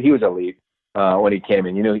Rosen, he was elite when he came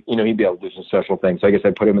in. He'd be able to do some special things. So I guess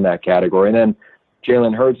I put him in that category. And then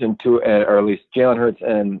Jalen Hurts and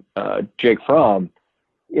Jake Fromm,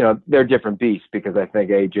 they're different beasts because I think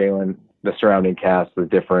Jalen, the surrounding cast was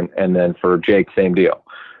different, and then for Jake, same deal.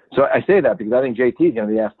 So I say that because I think JT is going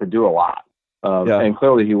to be asked to do a lot, and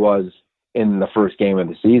clearly he was in the first game of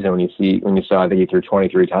the season when you saw I think he threw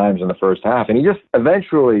 23 times in the first half, and he just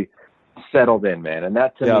eventually settled in, man. And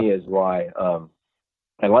that to me is why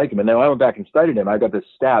I like him. And then when I went back and studied him, I got this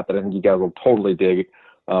stat that I think you guys will totally dig.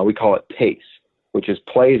 We call it PACE, which is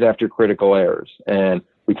plays after critical errors. And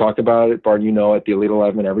we talked about it, Bart, at the Elite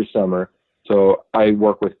 11 every summer. So I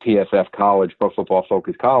work with PFF College, Pro Football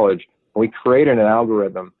Focus College, and we created an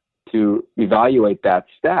algorithm to evaluate that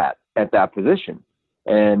stat at that position.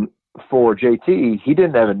 And for JT, he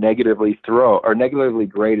didn't have a negatively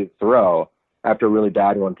graded throw after a really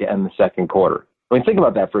bad one to end the second quarter. I mean, think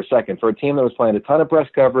about that for a second. For a team that was playing a ton of press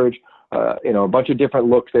coverage, a bunch of different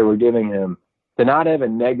looks they were giving him, to not have a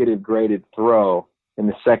negative graded throw in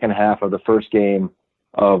the second half of the first game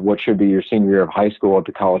of what should be your senior year of high school at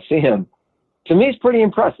the Coliseum, to me, is pretty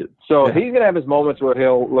impressive. So he's going to have his moments where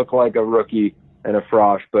he'll look like a rookie and a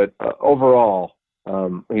frosh, but overall,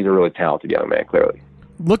 he's a really talented young man, clearly.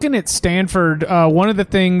 Looking at Stanford, one of the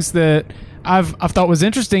things that I've thought was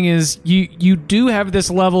interesting is you do have this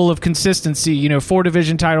level of consistency, 4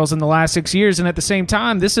 division titles in the last 6 years, and at the same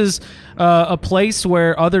time, this is a place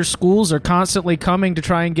where other schools are constantly coming to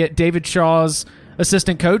try and get David Shaw's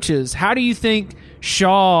assistant coaches. How do you think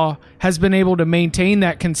Shaw has been able to maintain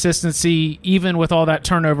that consistency even with all that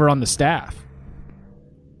turnover on the staff?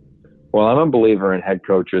 Well, I'm a believer in head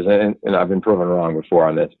coaches, and I've been proven wrong before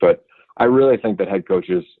on this, but I really think that head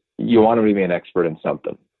coaches, you want them to be an expert in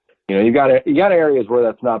something. You got areas where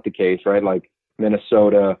that's not the case, right? Like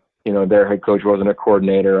Minnesota, their head coach wasn't a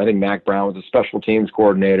coordinator. I think Mac Brown was a special teams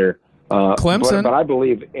coordinator. Clemson. But I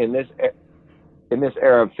believe in this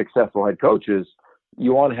era of successful head coaches,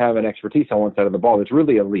 you want to have an expertise on one side of the ball that's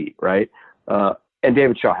really elite, right? And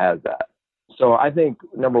David Shaw has that. So I think,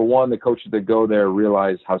 number one, the coaches that go there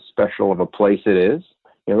realize how special of a place it is.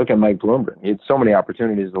 Look at Mike Bloomberg. He had so many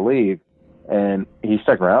opportunities to leave, and he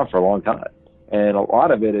stuck around for a long time. And a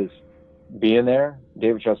lot of it is being there.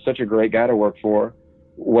 David Shaw's such a great guy to work for.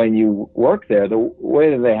 When you work there, the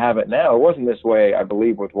way that they have it now, it wasn't this way, I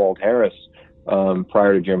believe, with Walt Harris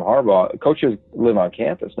prior to Jim Harbaugh. Coaches live on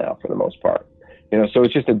campus now for the most part. So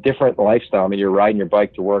it's just a different lifestyle. I mean, you're riding your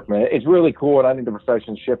bike to work, man. It's really cool, and I think the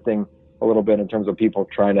profession's shifting a little bit in terms of people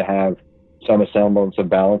trying to have some semblance of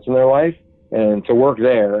balance in their life. And to work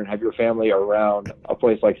there and have your family around a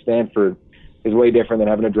place like Stanford is way different than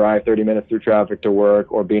having to drive 30 minutes through traffic to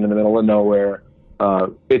work or being in the middle of nowhere.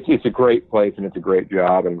 It's a great place and it's a great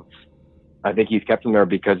job. And I think he's kept them there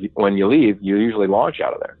because when you leave, you usually launch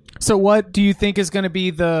out of there. So what do you think is going to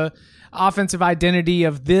be the offensive identity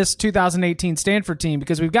of this 2018 Stanford team?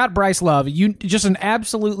 Because we've got Bryce Love, just an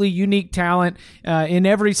absolutely unique talent in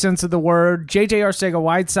every sense of the word. J.J.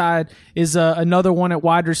 Arcega-Whiteside is another one at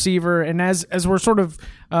wide receiver. And as we're sort of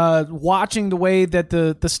watching the way that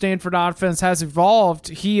the Stanford offense has evolved,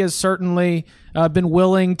 he has certainly been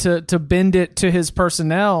willing to bend it to his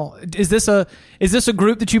personnel. Is this a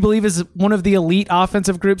group that you believe is one of the elite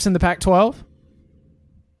offensive groups in the Pac-12?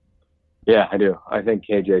 Yeah, I do. I think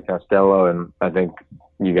KJ Costello, and I think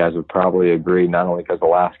you guys would probably agree, not only because of the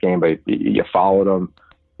last game, but you followed him,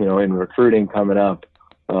 in recruiting coming up.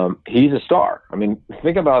 He's a star. I mean,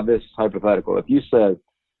 think about this hypothetical. If you said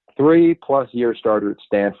 3+ year starter at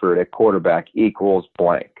Stanford at quarterback equals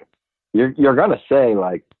blank, you're going to say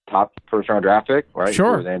like top first round draft pick, right?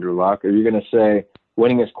 Sure. It was Andrew Luck. Or you're going to say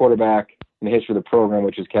winningest quarterback in the history of the program,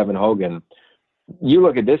 which is Kevin Hogan. You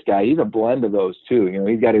look at this guy, he's a blend of those two.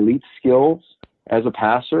 He's got elite skills as a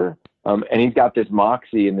passer, and he's got this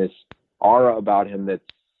moxie and this aura about him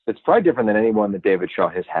that's probably different than anyone that David Shaw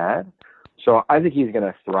has had. So I think he's going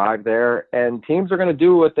to thrive there, and teams are going to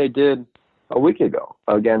do what they did a week ago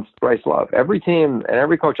against Bryce Love. Every team and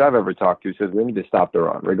every coach I've ever talked to says we need to stop the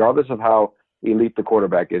run, regardless of how elite the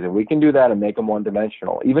quarterback is. And we can do that and make them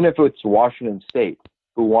one-dimensional. Even if it's Washington State,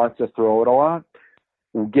 who wants to throw it a lot,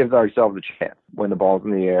 gives ourselves a chance when the ball's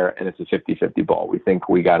in the air and it's a 50-50 ball. We think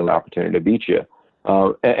we got an opportunity to beat you.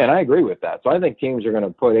 And I agree with that. So I think teams are going to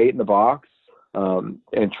put 8 in the box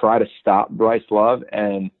and try to stop Bryce Love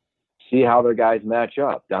and see how their guys match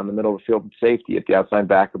up down the middle of the field at safety at the outside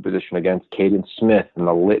backup position against Caden Smith and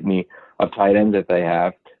the litany of tight ends that they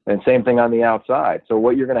have. And same thing on the outside. So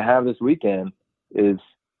what you're going to have this weekend is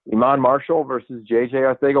Iman Marshall versus J.J.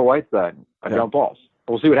 Arcega-Whiteside on jump balls.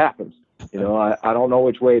 We'll see what happens. I don't know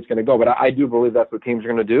which way it's going to go, but I do believe that's what teams are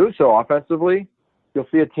going to do. So offensively, you'll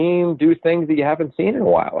see a team do things that you haven't seen in a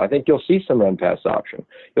while. I think you'll see some run-pass option.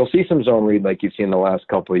 You'll see some zone read like you've seen the last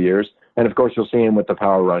couple of years. And, of course, you'll see him with the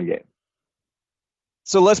power run game.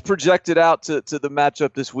 So let's project it out to the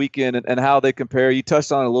matchup this weekend and how they compare. You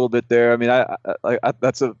touched on it a little bit there. I mean, I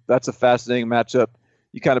that's a fascinating matchup.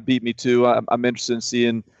 You kind of beat me too. I'm interested in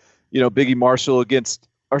seeing, Biggie Marshall against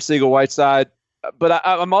Arcega-Whiteside. But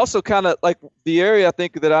I'm also kind of like the area I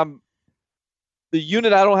think that the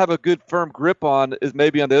unit I don't have a good firm grip on is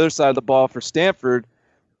maybe on the other side of the ball for Stanford.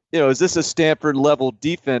 Is this a Stanford level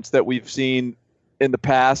defense that we've seen in the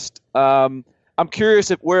past? I'm curious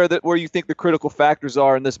where you think the critical factors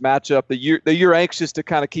are in this matchup that you're anxious to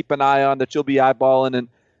kind of keep an eye on, that you'll be eyeballing,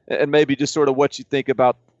 and maybe just sort of what you think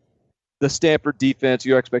about the Stanford defense,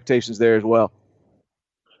 your expectations there as well.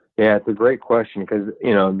 Yeah, it's a great question because,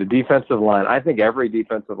 the defensive line, I think every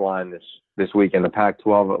defensive line this week in the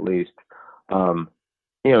Pac-12 at least,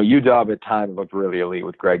 UW at times looked really elite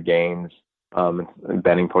with Greg Gaines. and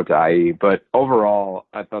Benning Potai. But overall,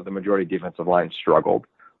 I thought the majority defensive line struggled.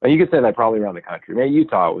 And you could say that probably around the country. I mean,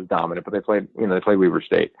 Utah was dominant, but they played Weber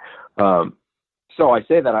State. So I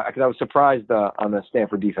say that because I was surprised on the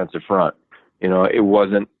Stanford defensive front. It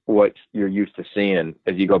wasn't what you're used to seeing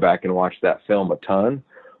as you go back and watch that film a ton.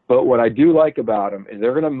 But what I do like about them is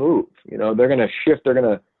they're going to move. They're going to shift. They're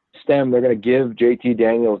going to stem. They're going to give JT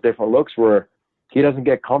Daniels different looks where he doesn't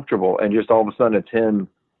get comfortable and just all of a sudden it's him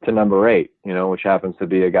to number 8, which happens to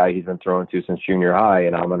be a guy he's been thrown to since junior high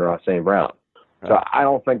in Amon-Ra St. Brown. So I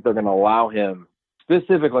don't think they're going to allow him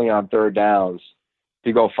specifically on third downs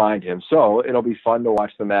to go find him. So it'll be fun to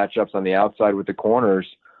watch the matchups on the outside with the corners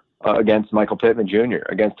against Michael Pittman Jr.,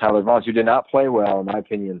 against Tyler Vaughn, who did not play well, in my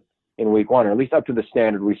opinion, in week 1, or at least up to the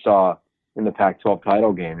standard we saw in the Pac-12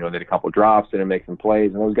 title game. They had a couple drops, didn't make some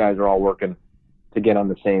plays, and those guys are all working to get on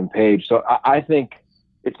the same page. So I think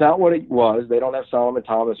it's not what it was. They don't have Solomon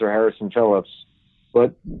Thomas or Harrison Phillips,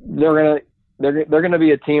 but they're gonna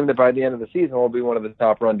be a team that by the end of the season will be one of the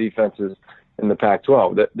top run defenses in the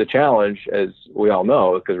Pac-12. The challenge, as we all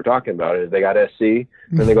know, because we're talking about it, is they got SC,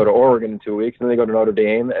 then they go to Oregon in 2 weeks, and then they go to Notre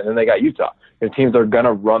Dame, and then they got Utah. And teams are going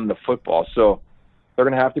to run the football. So they're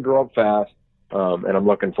going to have to grow up fast, and I'm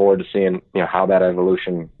looking forward to seeing how that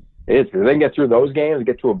evolution is. If they can get through those games and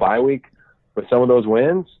get to a bye week with some of those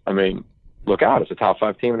wins, I mean, look out. It's a top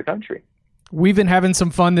 5 team in the country. We've been having some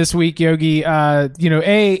fun this week, Yogi.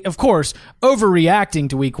 Of course, overreacting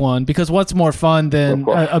to week 1, because what's more fun than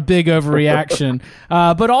a big overreaction?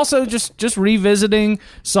 But also just revisiting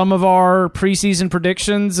some of our preseason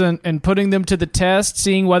predictions and putting them to the test,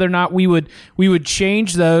 seeing whether or not we would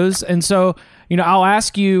change those. And so, I'll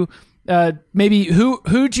ask you, maybe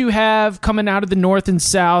who'd you have coming out of the North and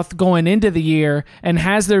South going into the year, and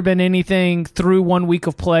has there been anything through 1 week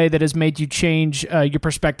of play that has made you change your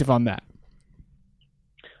perspective on that?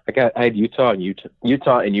 I had Utah and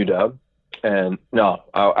UW, and no,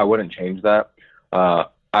 I wouldn't change that. I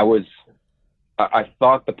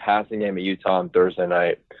thought the passing game at Utah on Thursday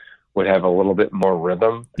night would have a little bit more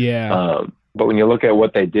rhythm. Yeah. But when you look at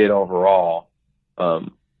what they did overall,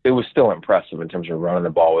 it was still impressive in terms of running the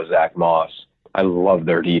ball with Zach Moss. I love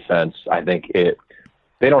their defense. I think they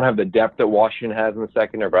don't have the depth that Washington has in the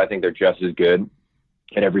secondary, but I think they're just as good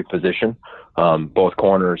at every position. Both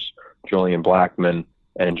corners, Julian Blackman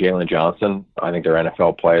and Jalen Johnson, I think they're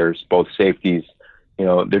NFL players. Both safeties,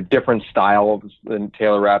 they're different styles than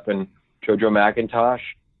Taylor Rapp and JoJo McIntosh,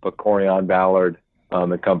 but Corian Ballard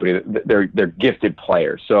and company, they're gifted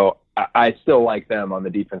players. So I still like them on the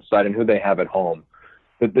defense side and who they have at home.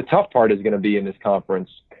 The tough part is going to be in this conference.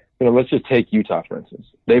 Let's just take Utah, for instance.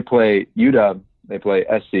 They play UW, they play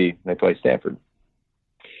SC, they play Stanford.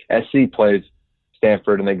 SC plays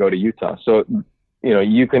Stanford, and they go to Utah. So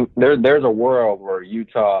there's a world where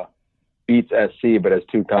Utah beats SC but has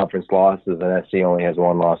 2 conference losses, and SC only has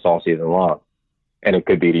 1 loss all season long, and it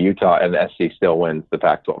could be to Utah, and SC still wins the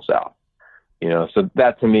Pac-12 South. So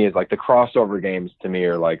that to me is like the crossover games. To me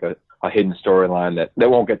are like a hidden storyline that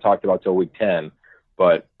won't get talked about till week 10,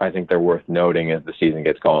 but I think they're worth noting as the season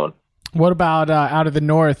gets going. What about out of the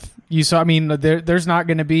North? You saw. I mean, there's not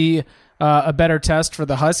going to be a better test for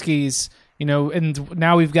the Huskies. And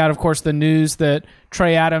now we've got, of course, the news that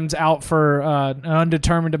Trey Adams out for an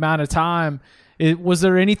undetermined amount of time. Was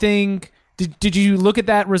there anything? Did you look at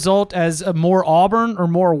that result as a more Auburn or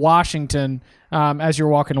more Washington as you're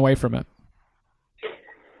walking away from it?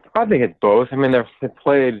 I think it's both. I mean, they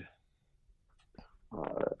played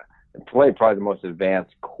probably the most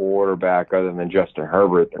advanced quarterback other than Justin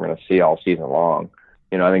Herbert they're going to see all season long.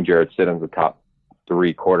 I think Jarrett Stidham's the top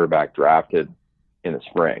 3 quarterback drafted in the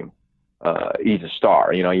spring. He's a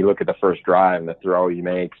star. You look at the first drive and the throw he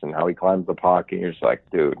makes and how he climbs the pocket, and you're just like,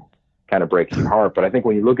 dude, kind of breaks your heart. But I think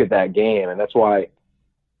when you look at that game, and that's why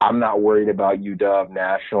I'm not worried about UW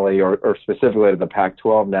nationally or specifically to the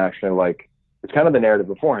Pac-12 nationally, like it's kind of the narrative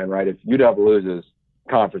beforehand, right? If UW loses,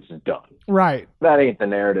 conference is done. Right. That ain't the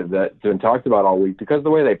narrative that's been talked about all week because of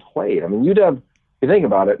the way they played. I mean, UW, if you think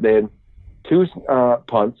about it, they had 2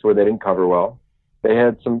 punts where they didn't cover well. They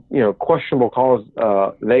had some, questionable calls,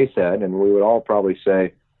 they said, and we would all probably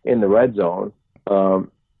say in the red zone.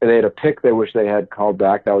 They had a pick they wish they had called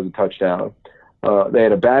back. That was a touchdown. They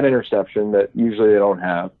had a bad interception that usually they don't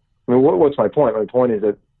have. I mean, what's my point? My point is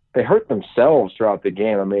that they hurt themselves throughout the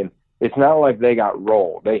game. I mean, it's not like they got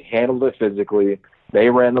rolled. They handled it physically. They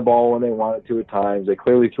ran the ball when they wanted to at times. They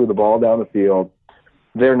clearly threw the ball down the field.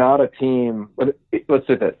 They're not a team. But let's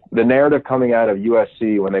say that the narrative coming out of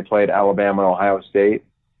USC when they played Alabama and Ohio State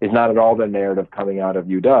is not at all the narrative coming out of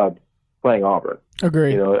UW playing Auburn.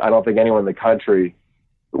 Agreed. I don't think anyone in the country,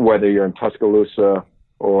 whether you're in Tuscaloosa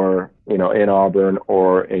or, in Auburn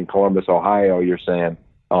or in Columbus, Ohio, you're saying,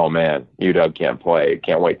 oh man, UW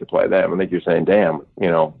can't wait to play them. I think you're saying, damn,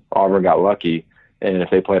 Auburn got lucky. And if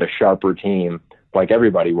they played a sharper team, like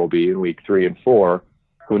everybody will be in week 3 and 4,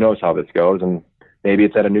 who knows how this goes. And maybe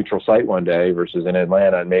it's at a neutral site one day versus in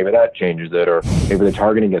Atlanta, and maybe that changes it, or maybe the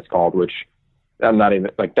targeting gets called, which I'm not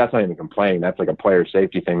even that's not even complaining. That's like a player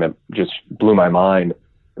safety thing that just blew my mind.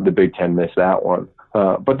 The Big Ten missed that one.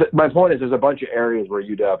 But my point is, there's a bunch of areas where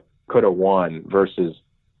UW could have won versus,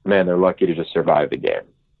 man, they're lucky to just survive the game.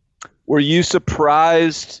 Were you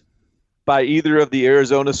surprised by either of the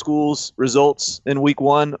Arizona schools' results in week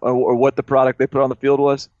 1 or what the product they put on the field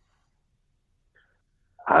was?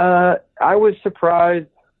 I was surprised.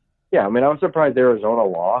 Yeah, I was surprised Arizona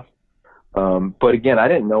lost. But again, I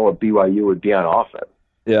didn't know what BYU would be on offense.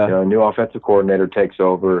 Yeah. A new offensive coordinator takes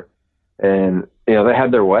over, and they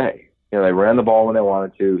had their way. They ran the ball when they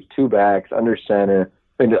wanted to. 2 backs, under center.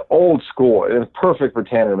 The old school. It was perfect for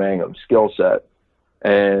Tanner Mangum's skill set,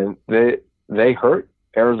 and they hurt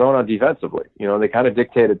Arizona defensively. They kind of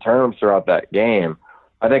dictated terms throughout that game.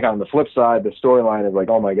 I think on the flip side, the storyline is like,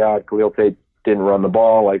 oh my God, Khalil Tate didn't run the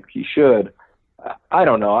ball like he should. I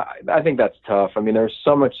don't know. I think that's tough. There's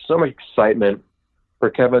so much excitement for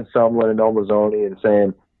Kevin Sumlin and Noah Mazzoni and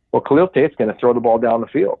saying, well, Khalil Tate's going to throw the ball down the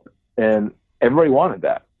field. And everybody wanted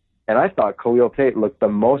that. And I thought Khalil Tate looked the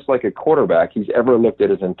most like a quarterback he's ever looked at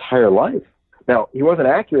his entire life. Now, he wasn't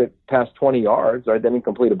accurate past 20 yards. Right? Didn't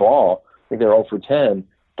complete a ball. I think they're 0 for 10.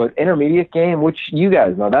 But intermediate game, which you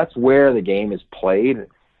guys know, that's where the game is played.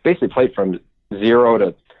 Basically played from 0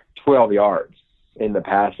 to 12 yards in the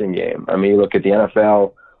passing game. You look at the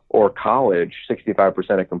NFL or college,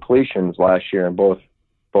 65% of completions last year in both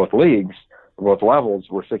leagues, both levels,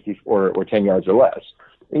 were 60 or 10 yards or less.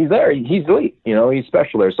 He's there. He's elite. He's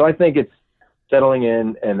special there. So I think it's settling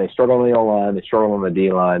in, and they struggle on the O-line, they struggle on the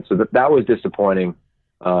D-line. So that was disappointing,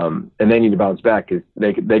 and they need to bounce back because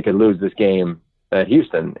they could lose this game at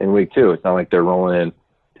Houston in week 2. It's not like they're rolling in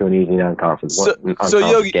to an easy non-conference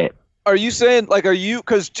Yogi, game. Are you saying,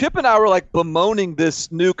 because Chip and I were bemoaning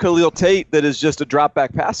this new Khalil Tate that is just a drop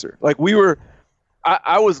back passer.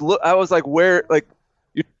 I was like, where,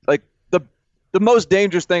 the most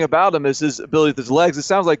dangerous thing about him is his ability with his legs. It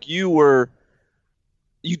sounds like you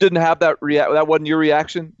didn't have that that wasn't your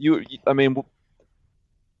reaction.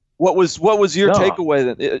 What was your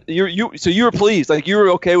takeaway then? So you were pleased, you were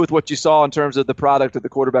okay with what you saw in terms of the product at the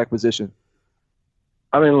quarterback position.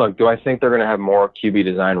 Look, do I think they're going to have more QB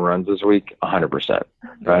design runs this week? 100%.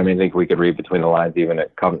 Right? I think we could read between the lines even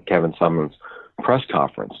at Kevin Sumlin's press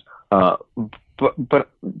conference. But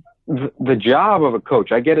the job of a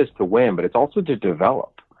coach, I get, is to win, but it's also to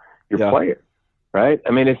develop your player, right?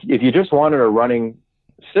 If you just wanted a running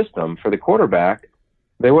system for the quarterback,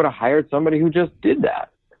 they would have hired somebody who just did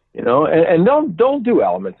that, and they'll do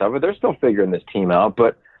elements of it. They're still figuring this team out,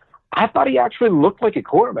 but I thought he actually looked like a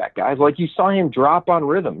quarterback, guys. You saw him drop on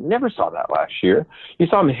rhythm. Never saw that last year. You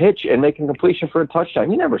saw him hitch and make a completion for a touchdown.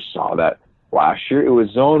 You never saw that last year. It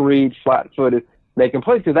was zone read, flat-footed, making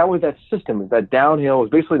plays, because that was that system. That downhill was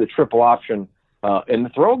basically the triple option in the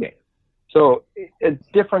throw game. So a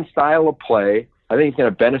different style of play. I think it's going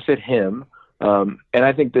to benefit him. And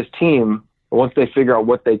I think this team, once they figure out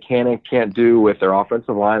what they can and can't do with their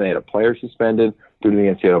offensive line, they had a player suspended due to the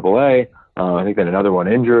NCAA. I think then another one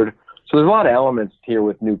injured. So there's a lot of elements here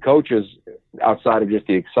with new coaches outside of just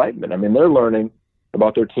the excitement. They're learning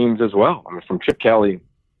about their teams as well. From Chip Kelly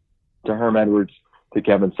to Herm Edwards to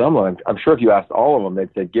Kevin Sumlin, I'm sure if you asked all of them,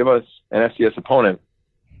 they'd say, give us an FCS opponent.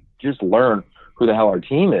 Just learn who the hell our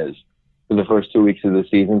team is for the first 2 weeks of the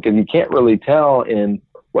season, because you can't really tell in,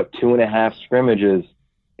 2.5 scrimmages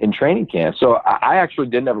in training camp. So I actually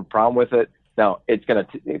didn't have a problem with it. Now, I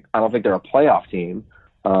don't think they're a playoff team.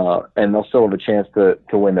 And they'll still have a chance to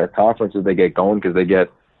win their conference as they get going, because they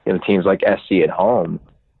get teams like SC at home.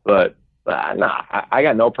 But I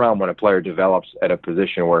got no problem when a player develops at a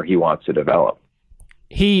position where he wants to develop.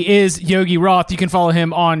 He is Yogi Roth. You can follow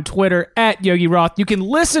him on Twitter at Yogi Roth. You can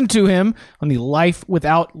listen to him on the Life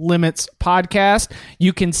Without Limits podcast.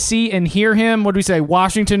 You can see and hear him, what do we say,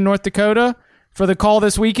 Washington, North Dakota, for the call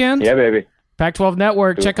this weekend? Yeah, baby. Pac-12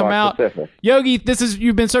 Network. Check them out. Pacific. Yogi,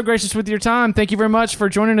 you've been so gracious with your time. Thank you very much for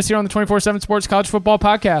joining us here on the 24/7 Sports College Football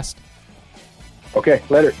Podcast. Okay,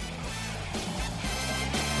 later.